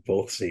something we've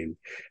both seen,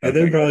 and okay,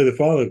 then great. probably the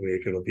following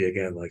week it'll be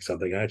again like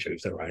something I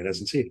choose that Ryan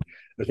hasn't seen.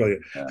 That's probably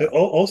Yeah.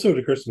 also it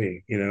occurs to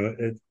me,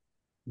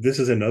 this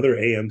is another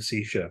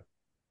AMC show.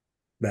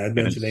 Mad It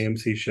Men's an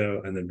is. AMC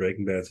show, and then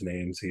Breaking Bad's an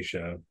AMC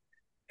show,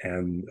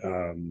 and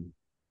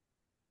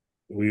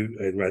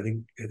I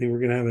think we're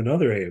gonna have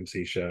another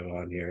AMC show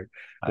on here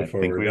I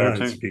before think we're we are done.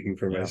 too. Speaking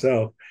for Yeah.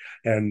 myself,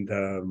 and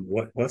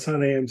what's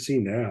on AMC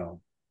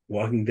now?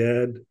 Walking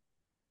Dead,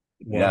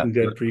 Yeah. Walking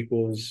Dead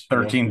prequels,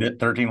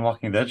 13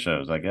 Walking Dead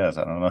shows, I guess.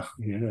 I don't know.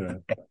 Yeah,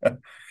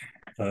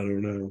 I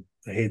don't know.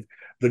 I hate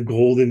the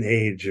golden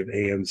age of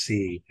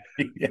AMC.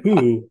 Yeah,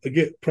 Who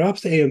again?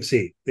 Props to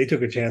AMC. They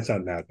took a chance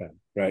on Mad Men,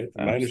 right?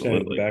 My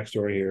understanding of the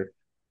absolutely. backstory here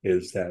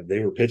is that they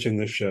were pitching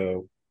this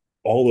show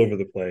all over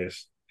the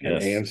place, and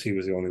Yes. AMC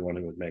was the only one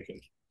who would make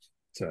it.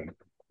 So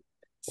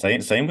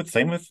Same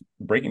with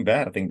Breaking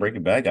Bad. I think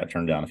Breaking Bad got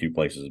turned down a few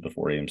places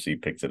before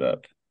AMC picked it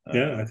up.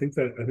 yeah, Uh, I think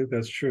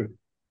that's true. I think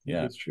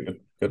yeah, that's true.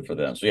 good for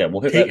them. So yeah, we'll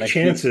hit that Take next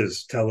week.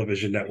 chances,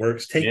 television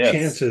networks. Take Yes.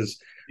 chances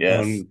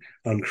Yes.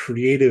 on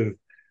creative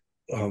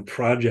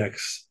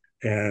projects,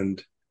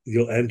 and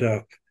you'll end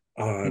up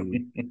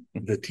on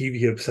the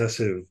TV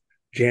obsessive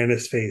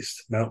Janice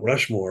faced Mount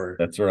Rushmore.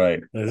 That's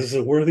right. This is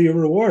a worthy of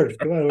reward.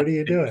 Come on, what are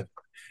you doing?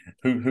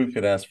 Who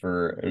could ask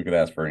for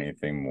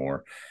anything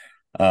more?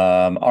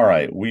 All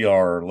right. We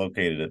are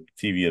located at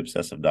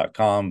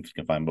tvobsessive.com. You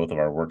can find both of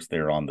our works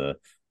there on the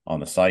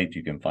site.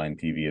 You can find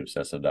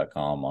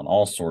tvobsessive.com on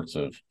all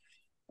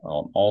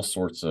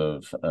sorts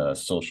of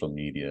social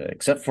media,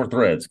 except for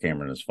Threads.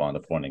 Cameron is fond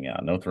of pointing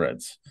out no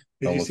Threads.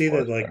 Did Don't you look see for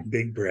that us like there.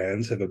 big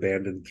brands have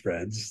abandoned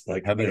threads?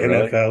 Like Have the they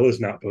really? NFL is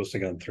not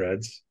posting on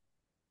threads.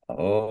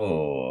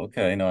 Oh,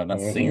 okay. No, I've not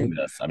Uh-huh. seen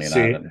this. I mean, I See,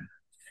 haven't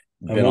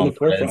I'm been on the on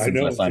forefront. Threads I since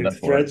I know signed up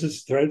for it. It's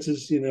just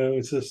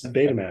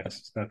Betamax.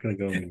 It's not going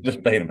to go Just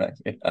anywhere.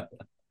 Betamax. Yeah.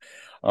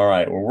 All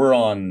right. Well, we're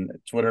on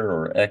Twitter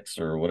or X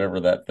or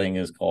whatever that thing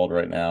is called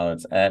right now.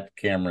 It's at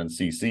Cameron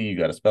CC. You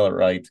got to spell it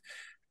right.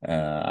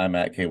 I'm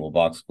at Cable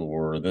Box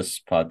Score.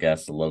 This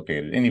podcast is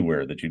located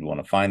anywhere that you'd want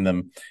to find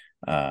them.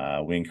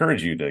 We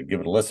encourage you to give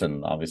it a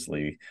listen.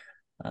 Obviously,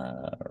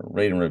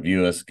 rate and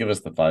review us. Give us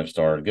the 5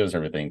 star. Give us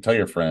everything. Tell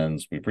your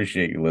friends. We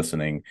appreciate you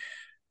listening.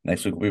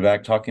 Next week, we'll be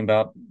back talking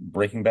about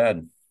Breaking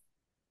Bad.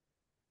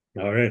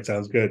 All right,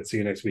 sounds good. See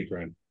you next week,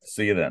 Ryan.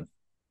 See you then.